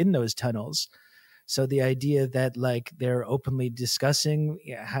kept in those tunnels. So the idea that like they're openly discussing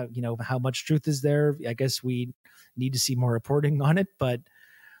how much truth is there, I guess we need to see more reporting on it. But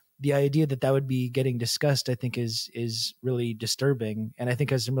the idea that would be getting discussed, I think is really disturbing, and I think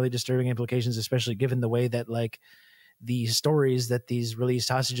has some really disturbing implications, especially given the way that like the stories that these released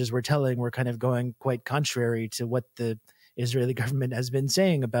hostages were telling were kind of going quite contrary to what the Israeli government has been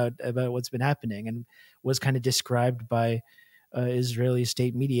saying about what's been happening, and was kind of described by Israeli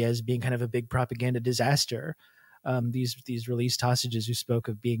state media as being kind of a big propaganda disaster. These released hostages who spoke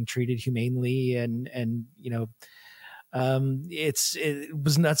of being treated humanely and it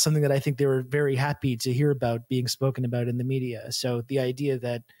was not something that I think they were very happy to hear about being spoken about in the media. So the idea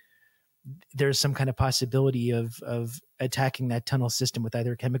that there's some kind of possibility of attacking that tunnel system with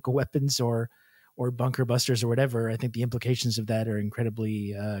either chemical weapons or bunker busters or whatever, I think the implications of that are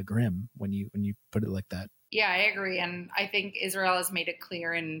incredibly grim when you put it like that. Yeah, I agree. And I think Israel has made it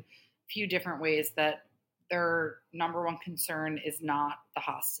clear in a few different ways that their number one concern is not the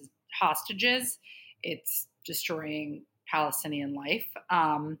hostages. It's destroying Palestinian life.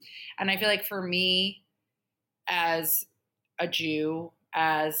 And I feel like for me, as a Jew,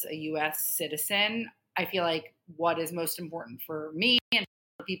 as a U.S. citizen, I feel like what is most important for me and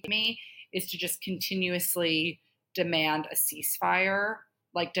for people me is to just continuously demand a ceasefire,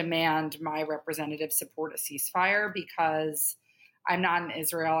 like demand my representatives support a ceasefire, because I'm not in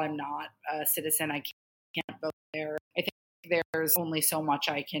Israel. I'm not a citizen. I can't vote there. I think there's only so much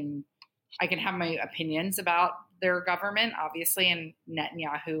I can I can have my opinions about their government, obviously. And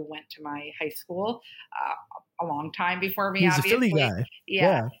Netanyahu went to my high school a long time before me, He's obviously. a Philly guy.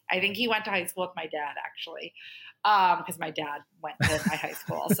 Yeah. I think he went to high school with my dad, actually, because my dad went to my high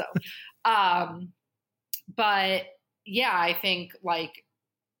school also. But yeah, I think like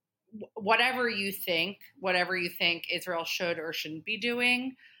whatever you think Israel should or shouldn't be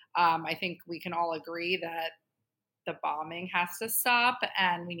doing, I think we can all agree that the bombing has to stop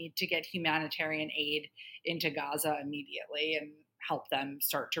and we need to get humanitarian aid into Gaza immediately and help them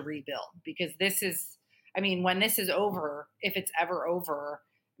start to rebuild, because this is, I mean, when this is over, if it's ever over,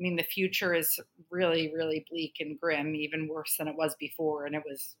 I mean, the future is really, really bleak and grim, even worse than it was before. And it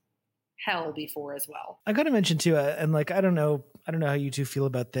was hell before as well. I got to mention too, and like, I don't know how you two feel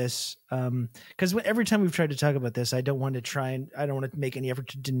about this. Cause every time we've tried to talk about this, I don't want to make any effort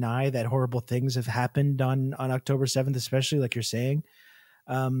to deny that horrible things have happened on October 7th, especially like you're saying.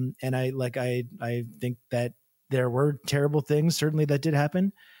 And I think that there were terrible things certainly that did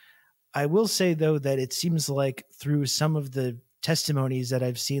happen. I will say though, that it seems like through some of the testimonies that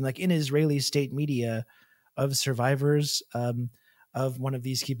I've seen, like in Israeli state media, of survivors, of one of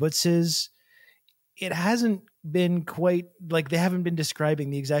these kibbutzes, it hasn't been quite like, they haven't been describing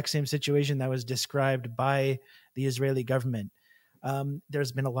the exact same situation that was described by the Israeli government.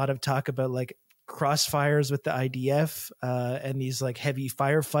 There's been a lot of talk about like crossfires with the IDF and these like heavy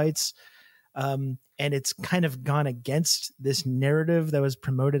firefights. And it's kind of gone against this narrative that was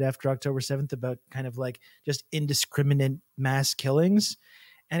promoted after October 7th about kind of like just indiscriminate mass killings.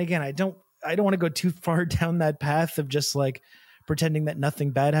 And again, I don't want to go too far down that path of just like pretending that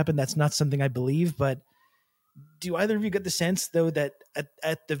nothing bad happened. That's not something I believe. But do either of you get the sense though that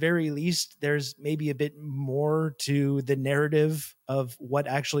at the very least there's maybe a bit more to the narrative of what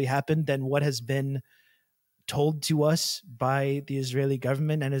actually happened than what has been told to us by the Israeli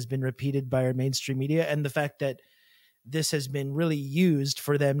government and has been repeated by our mainstream media, and the fact that this has been really used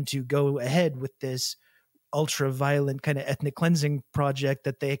for them to go ahead with this ultra violent kind of ethnic cleansing project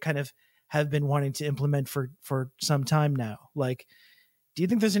that they kind of have been wanting to implement for some time now? Like, do you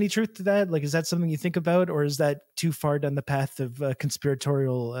think there's any truth to that? Like, is that something you think about, or is that too far down the path of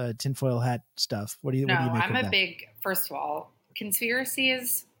conspiratorial tinfoil hat stuff? What do you make I'm of a that? big, first of all,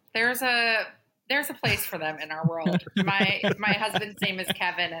 conspiracies, there's a place for them in our world. My husband's name is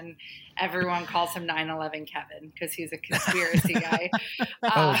Kevin, and everyone calls him 9/11 Kevin because he's a conspiracy guy.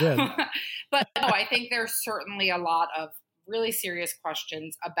 Good. But no, I think there's certainly a lot of really serious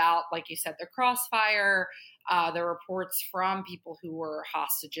questions about, like you said, the crossfire, the reports from people who were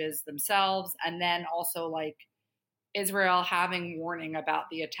hostages themselves, and then also like Israel having warning about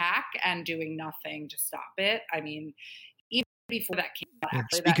the attack and doing nothing to stop it. I mean, even before that came out, Yeah,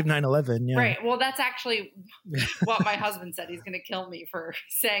 speak of 9/11, yeah. Right. Well, that's actually what my husband said. He's going to kill me for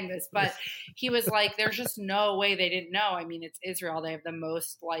saying this, but he was like, there's just no way they didn't know. I mean, it's Israel. They have the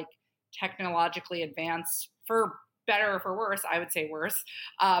most like technologically advanced, for better or for worse, I would say worse,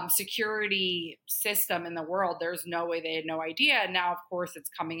 security system in the world. There's no way they had no idea. And now, of course, it's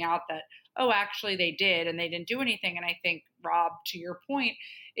coming out that, oh, actually they did, and they didn't do anything. And I think, Rob, to your point,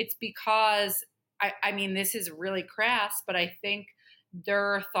 it's because, I mean, this is really crass, but I think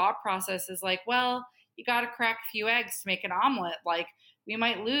their thought process is like, well, you got to crack a few eggs to make an omelet. Like, we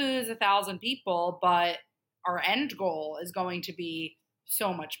might lose 1,000 people, but our end goal is going to be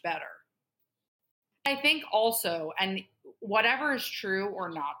so much better. I think also, and whatever is true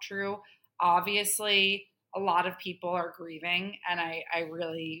or not true, obviously a lot of people are grieving, and I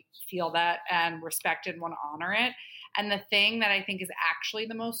really feel that and respect and want to honor it. And the thing that I think is actually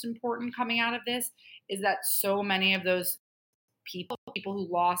the most important coming out of this is that so many of those people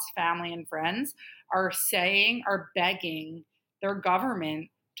who lost family and friends, are begging their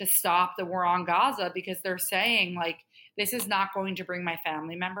government to stop the war on Gaza, because they're saying, like, this is not going to bring my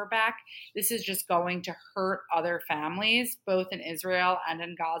family member back. This is just going to hurt other families, both in Israel and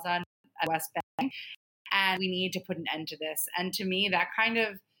in Gaza and West Bank. And we need to put an end to this. And to me, that kind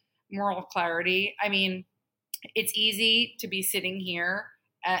of moral clarity, I mean, it's easy to be sitting here,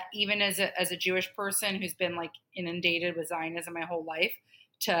 even as a Jewish person who's been like inundated with Zionism my whole life,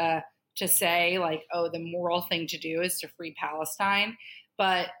 to say like, oh, the moral thing to do is to free Palestine.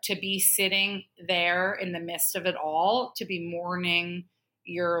 But to be sitting there in the midst of it all, to be mourning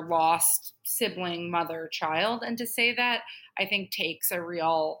your lost sibling, mother, child, and to say that, I think takes a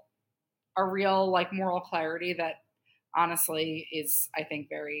real like moral clarity that honestly is, I think,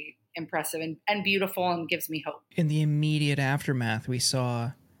 very impressive and beautiful and gives me hope. In the immediate aftermath, we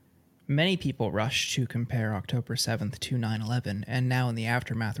saw many people rush to compare October 7th to 9/11. And now in the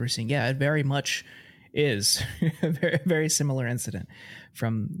aftermath, we're seeing, yeah, it very much is a very, very similar incident,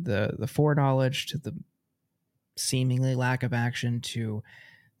 from the foreknowledge to the seemingly lack of action to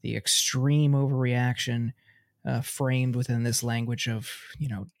the extreme overreaction, framed within this language of,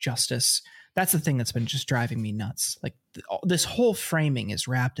 justice. That's the thing that's been just driving me nuts. Like, this whole framing is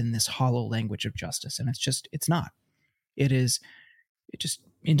wrapped in this hollow language of justice, and it's not. It's just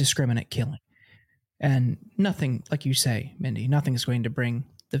indiscriminate killing. And nothing, like you say, Mindy, nothing is going to bring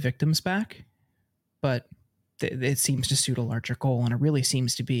the victims back, but it seems to suit a larger goal, and it really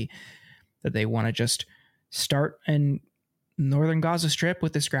seems to be that they want to just start in northern Gaza Strip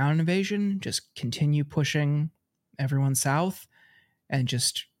with this ground invasion, just continue pushing everyone south, and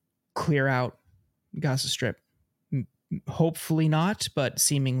just clear out Gaza Strip. Hopefully not, but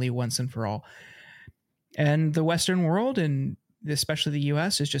seemingly once and for all. And the Western world, and especially the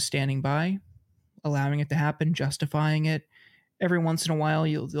US, is just standing by, allowing it to happen, justifying it. Every once in a while,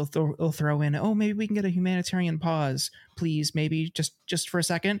 they'll throw in, oh, maybe we can get a humanitarian pause, please, maybe just for a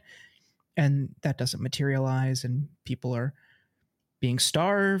second. And that doesn't materialize, and people are being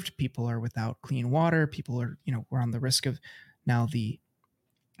starved, people are without clean water, people are, we're on the risk of now the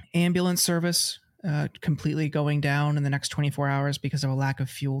ambulance service completely going down in the next 24 hours because of a lack of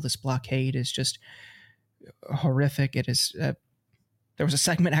fuel. This blockade is just horrific. It is. There was a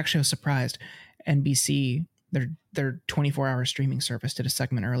segment, actually, I was surprised. NBC, their 24-hour streaming service, did a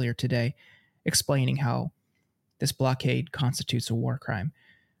segment earlier today explaining how this blockade constitutes a war crime.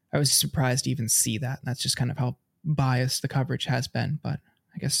 I was surprised to even see that. That's just kind of how biased the coverage has been, but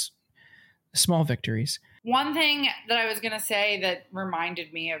I guess small victories. One thing that I was going to say that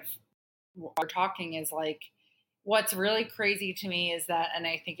reminded me of what we're talking is, like, what's really crazy to me is that, and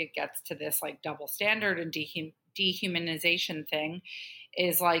I think it gets to this like double standard and dehumanization thing,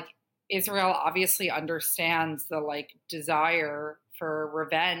 is like Israel obviously understands the like desire for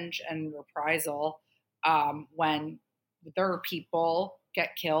revenge and reprisal when their people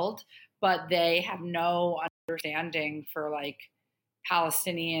get killed, but they have no understanding for like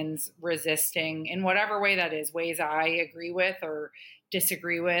Palestinians resisting in whatever way that is, ways I agree with or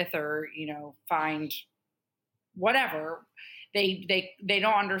disagree with, or find whatever. They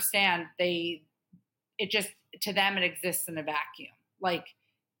don't understand. It just, to them, it exists in a vacuum. Like,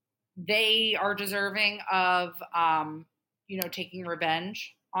 they are deserving of taking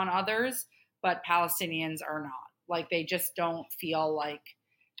revenge on others, but Palestinians are not. Like, they just don't feel like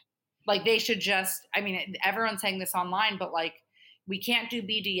they should just, I mean, everyone's saying this online, but like, we can't do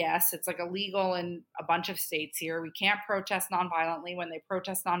BDS. It's like illegal in a bunch of states here. We can't protest nonviolently. When they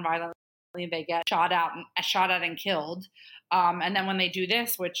protest nonviolently, they get shot at and killed. And then when they do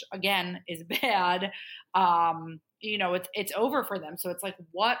this, which again is bad, it's over for them. So it's like,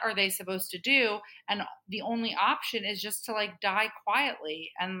 what are they supposed to do? And the only option is just to like die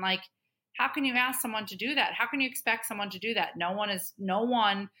quietly. And like, how can you ask someone to do that? How can you expect someone to do that? No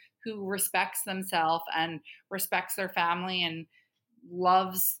one who respects themselves and respects their family and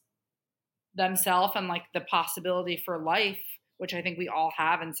loves themselves and like the possibility for life, which I think we all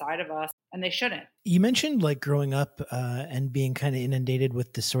have inside of us, and they shouldn't. You mentioned like growing up and being kind of inundated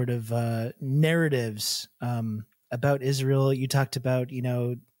with the sort of narratives about Israel. You talked about,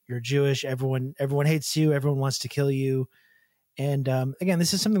 you're Jewish, everyone hates you, everyone wants to kill you. And again,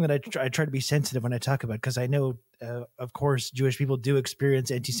 this is something that I try to be sensitive when I talk about, because I know, of course, Jewish people do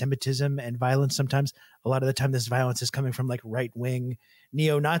experience anti-Semitism and violence sometimes. A lot of the time, this violence is coming from like right-wing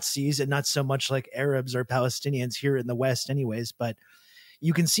neo-Nazis and not so much like Arabs or Palestinians here in the West anyways. But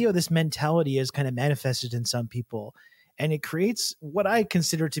you can see how this mentality is kind of manifested in some people. And it creates what I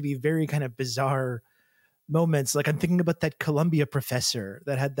consider to be very kind of bizarre moments. Like, I'm thinking about that Columbia professor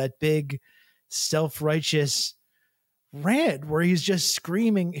that had that big self-righteous rant where he's just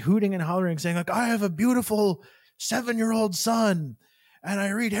screaming, hooting and hollering, saying like, I have a beautiful 7-year-old son and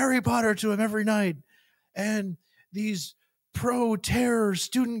I read Harry Potter to him every night. And these pro-terror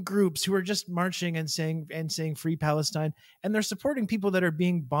student groups who are just marching and saying free Palestine, and they're supporting people that are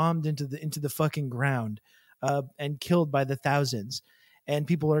being bombed into the fucking ground and killed by the thousands. And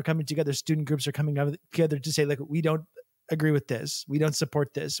people are coming together, student groups are coming together to say, like, we don't agree with this, we don't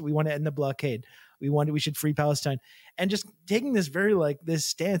support this, we want to end the blockade, we should free Palestine. And just taking this very like this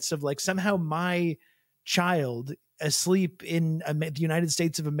stance of like, somehow my child asleep in the United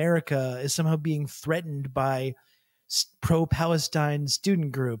States of America is somehow being threatened by pro-Palestine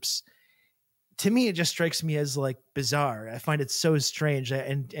student groups. To me, it just strikes me as like bizarre. I find it so strange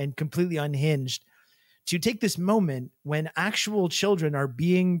and completely unhinged to take this moment when actual children are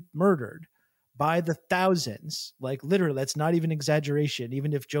being murdered by the thousands, like literally, that's not even exaggeration.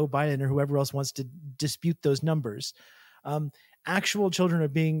 Even if Joe Biden or whoever else wants to dispute those numbers, actual children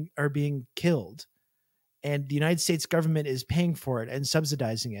are being killed and the United States government is paying for it and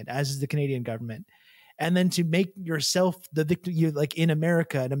subsidizing it, as is the Canadian government. And then to make yourself the victim, you like in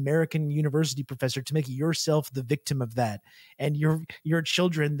America, an American university professor, to make yourself the victim of that, and your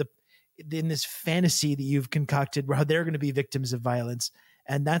children in this fantasy that you've concocted, how they're going to be victims of violence.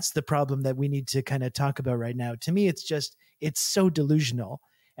 And that's the problem that we need to kind of talk about right now. To me, it's so delusional.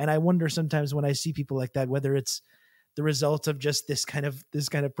 And I wonder sometimes when I see people like that, whether it's the result of just this kind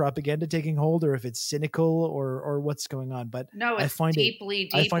of propaganda taking hold, or if it's cynical or what's going on. But no, it's deeply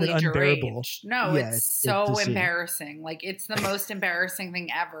unbearable. Deranged. No, Yeah, it's so embarrassing. Like, it's the most embarrassing thing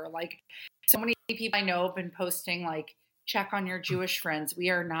ever. Like, so many people I know have been posting like, check on your Jewish friends. We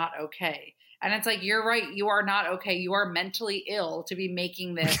are not okay. And it's like, you're right. You are not okay. You are mentally ill to be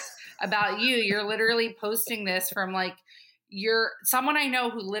making this about you. You're literally posting this from like, you're someone I know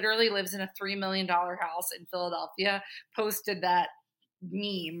who literally lives in a $3 million house in Philadelphia posted that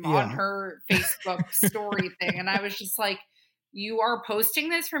meme on her Facebook story thing. And I was just like, you are posting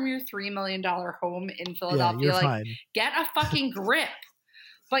this from your $3 million home in Philadelphia. You're like, fine. Get a fucking grip.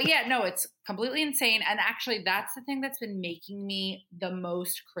 But yeah, no, it's completely insane. And actually, that's the thing that's been making me the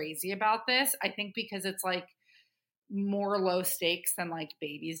most crazy about this. I think because it's like more low stakes than like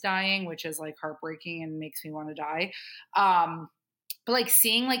babies dying, which is like heartbreaking and makes me want to die. But like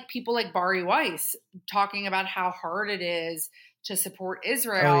seeing like people like Bari Weiss talking about how hard it is to support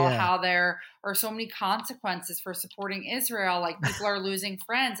Israel, how there are so many consequences for supporting Israel. Like people are losing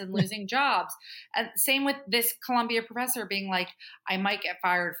friends and losing jobs. And same with this Columbia professor being like, I might get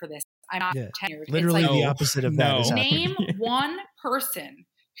fired for this. I'm not tenured. Literally the opposite of that is happening. Name one person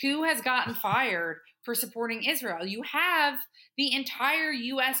who has gotten fired for supporting Israel. You have the entire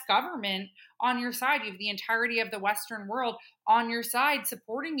U.S. government on your side. You have the entirety of the Western world on your side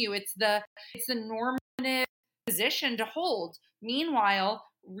supporting you. It's the normative position to hold. Meanwhile,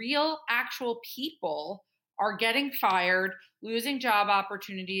 real, actual people are getting fired, losing job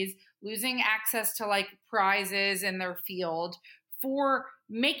opportunities, losing access to like prizes in their field for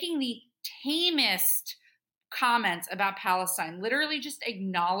making the tamest comments about Palestine, literally just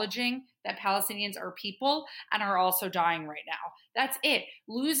acknowledging that Palestinians are people and are also dying right now. That's it.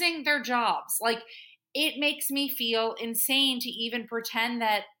 Losing their jobs. Like, it makes me feel insane to even pretend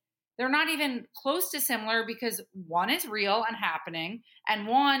that they're not even close to similar, because one is real and happening, and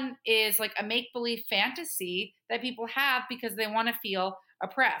one is like a make-believe fantasy that people have because they want to feel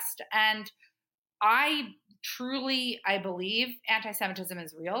oppressed. And I believe anti-Semitism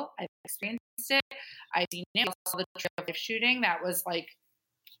is real. I've experienced it. I've seen it. I saw the Tree shooting. That was like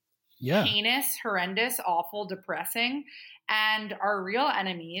heinous, horrendous, awful, depressing. And our real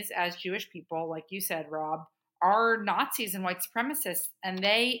enemies as Jewish people, like you said, Rob, are Nazis and white supremacists. And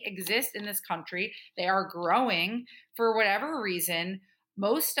they exist in this country. They are growing for whatever reason.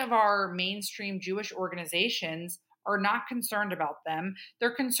 Most of our mainstream Jewish organizations are not concerned about them.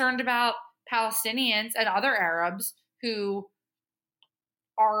 They're concerned about Palestinians and other Arabs who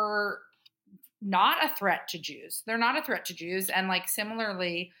are not a threat to Jews. They're not a threat to Jews. And like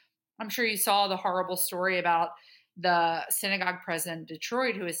similarly, I'm sure you saw the horrible story about the synagogue president in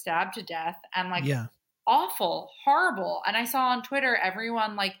Detroit who was stabbed to death, and like awful, horrible. And I saw on Twitter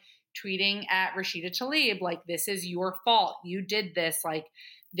everyone like tweeting at Rashida Tlaib, like, this is your fault. You did this. Like,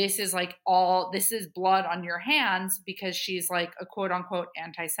 this is blood on your hands, because she's like a quote unquote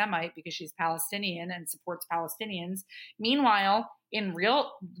anti-Semite because she's Palestinian and supports Palestinians. Meanwhile, in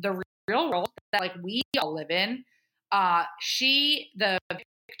the real world that like we all live in, the victim,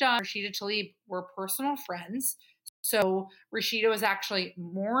 Rashida Tlaib, were personal friends. So Rashida was actually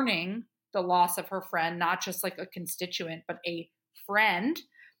mourning the loss of her friend, not just like a constituent, but a friend.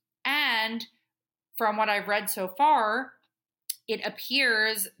 And from what I've read so far, it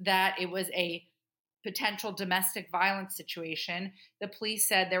appears that it was a potential domestic violence situation. The police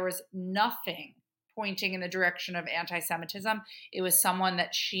said there was nothing pointing in the direction of anti-Semitism. It was someone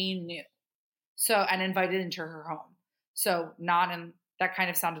that she knew, and invited into her home. So that kind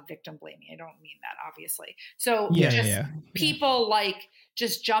of sounded victim blaming. I don't mean that, obviously. So people like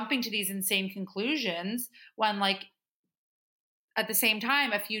just jumping to these insane conclusions when, like, at the same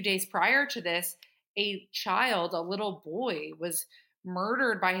time, a few days prior to this, a little boy was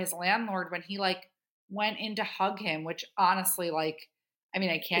murdered by his landlord when he like went in to hug him, which honestly, like, I mean,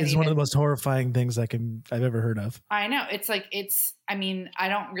 it's one of the most horrifying things I've ever heard of. I know. I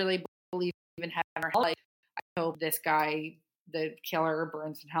don't really believe in heaven or hell. Like, I hope this guy, the killer,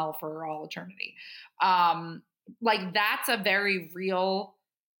 burns in hell for all eternity. Like, that's a very real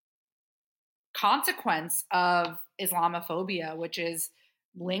consequence of Islamophobia, which is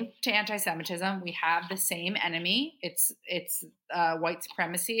linked to anti-Semitism. We have the same enemy. It's white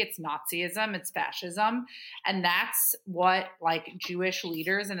supremacy, it's Nazism, it's fascism. And that's what like Jewish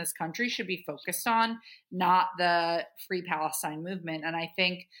leaders in this country should be focused on, not the Free Palestine movement. And I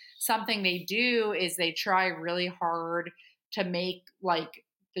think something they do is they try really hard to make like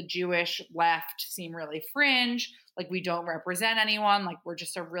the Jewish left seem really fringe, like we don't represent anyone, like we're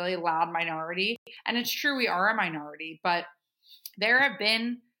just a really loud minority. And it's true, we are a minority, but there have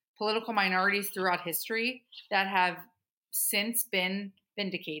been political minorities throughout history that have since been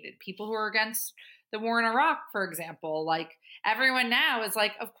vindicated. People who are against the war in Iraq, for example, like everyone now is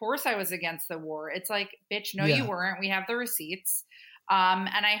like, of course I was against the war. It's like, bitch, no, you weren't. We have the receipts.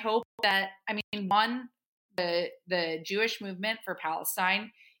 And I hope that, I mean, one, the Jewish movement for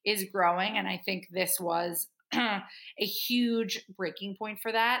Palestine is growing. And I think this was a huge breaking point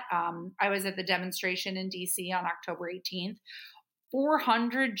for that. I was at the demonstration in DC on October 18th.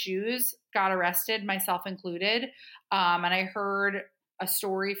 400 Jews got arrested, myself included. And I heard a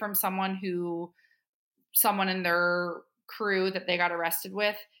story from someone in their crew that they got arrested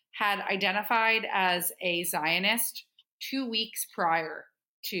with had identified as a Zionist 2 weeks prior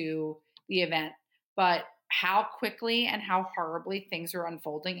to the event. But how quickly and how horribly things are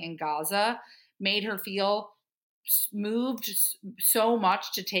unfolding in Gaza made her feel moved so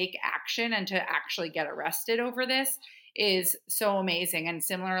much to take action and to actually get arrested over this is so amazing. And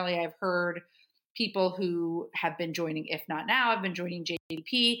similarly, I've heard people who have been joining If Not Now, have been joining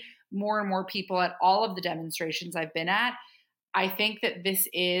JDP, more and more people at all of the demonstrations I've been at. I think that this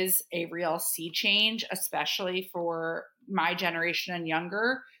is a real sea change, especially for my generation and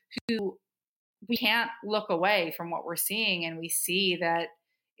younger, who we can't look away from what we're seeing, and we see that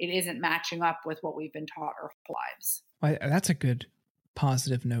it isn't matching up with what we've been taught our whole lives. Well, that's a good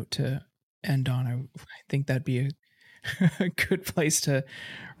positive note to end on. I think that'd be a good place to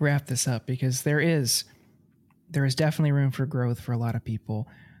wrap this up, because there is definitely room for growth for a lot of people.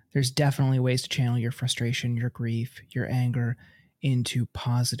 There's definitely ways to channel your frustration, your grief, your anger into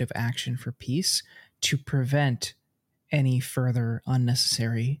positive action for peace to prevent any further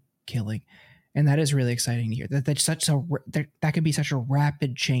unnecessary killing. And that is really exciting to hear. That could be such a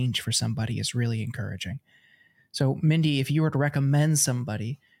rapid change for somebody is really encouraging. So, Mindy, if you were to recommend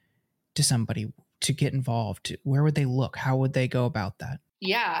somebody to get involved, where would they look? How would they go about that?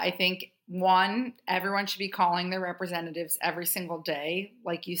 Yeah, I think one, everyone should be calling their representatives every single day.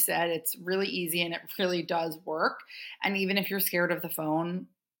 Like you said, it's really easy and it really does work. And even if you're scared of the phone,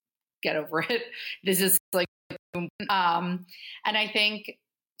 get over it. This is like, and I think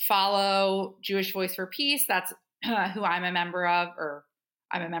follow Jewish Voice for Peace. That's who I'm a member of, or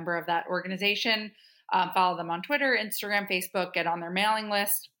I'm a member of that organization. Follow them on Twitter, Instagram, Facebook, get on their mailing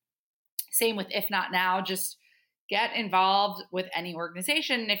list. Same with If Not Now, just get involved with any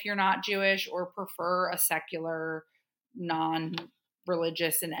organization if you're not Jewish or prefer a secular,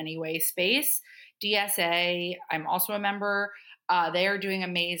 non-religious in any way space. DSA, I'm also a member. They are doing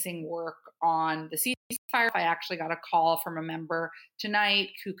amazing work on the ceasefire. I actually got a call from a member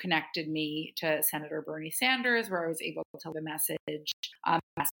tonight who connected me to Senator Bernie Sanders, where I was able to tell the message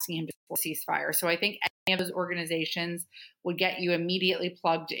asking him to support ceasefire. So I think any of those organizations would get you immediately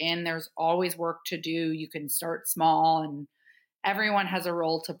plugged in. There's always work to do. You can start small, and everyone has a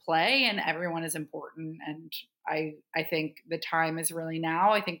role to play, and everyone is important. And I think the time is really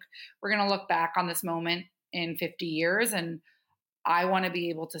now. I think we're going to look back on this moment in 50 years, and I want to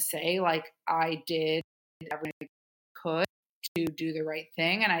be able to say, like, I did everything I could to do the right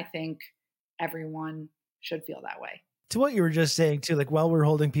thing. And I think everyone should feel that way. To what you were just saying too, like while we're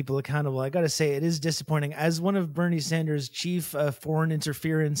holding people accountable, I got to say it is disappointing. As one of Bernie Sanders' chief foreign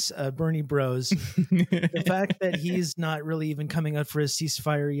interference Bernie bros, the fact that he's not really even coming out for a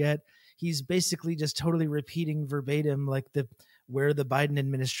ceasefire yet, he's basically just totally repeating verbatim like where the Biden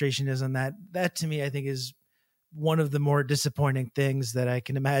administration is on that. That to me, I think is one of the more disappointing things that I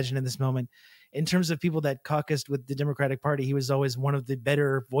can imagine in this moment. In terms of people that caucused with the Democratic Party, he was always one of the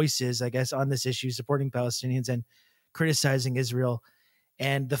better voices, I guess, on this issue, supporting Palestinians and criticizing Israel.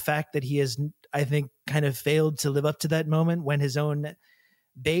 And the fact that he has, I think, kind of failed to live up to that moment when his own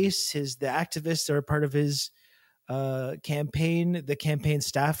base, the activists that are part of his campaign, the campaign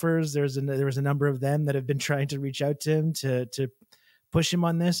staffers, there was a number of them that have been trying to reach out to him to push him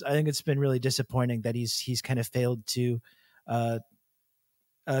on this. I think it's been really disappointing that he's kind of failed to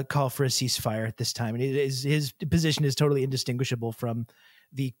call for a ceasefire at this time. And his position is totally indistinguishable from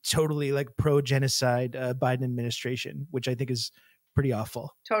the totally like pro-genocide Biden administration, which I think is pretty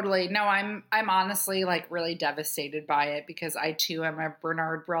awful. Totally. No, I'm honestly like really devastated by it because I too am a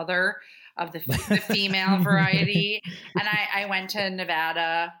Bernard brother of the female variety. And I went to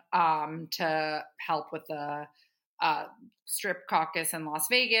Nevada to help with the strip caucus in Las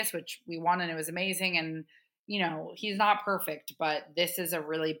Vegas, which we won and it was amazing. And, you know, he's not perfect, but this is a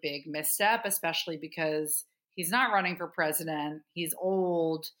really big misstep, especially because he's not running for president. He's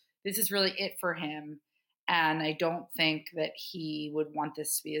old. This is really it for him. And I don't think that he would want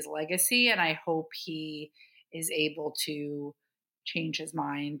this to be his legacy. And I hope he is able to change his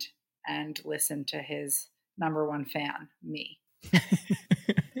mind and listen to his number one fan, me.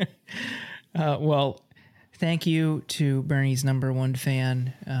 Well, thank you to Bernie's number one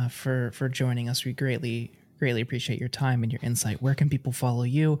fan for joining us. We greatly appreciate your time and your insight. Where can people follow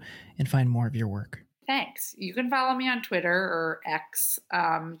you and find more of your work? Thanks. You can follow me on Twitter or X,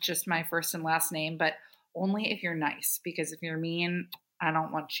 just my first and last name, but only if you're nice, because if you're mean, I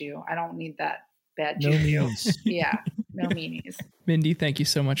don't want you. I don't need that bad juju. Yeah, no meanies. Mindy, thank you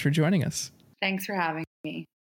so much for joining us. Thanks for having me.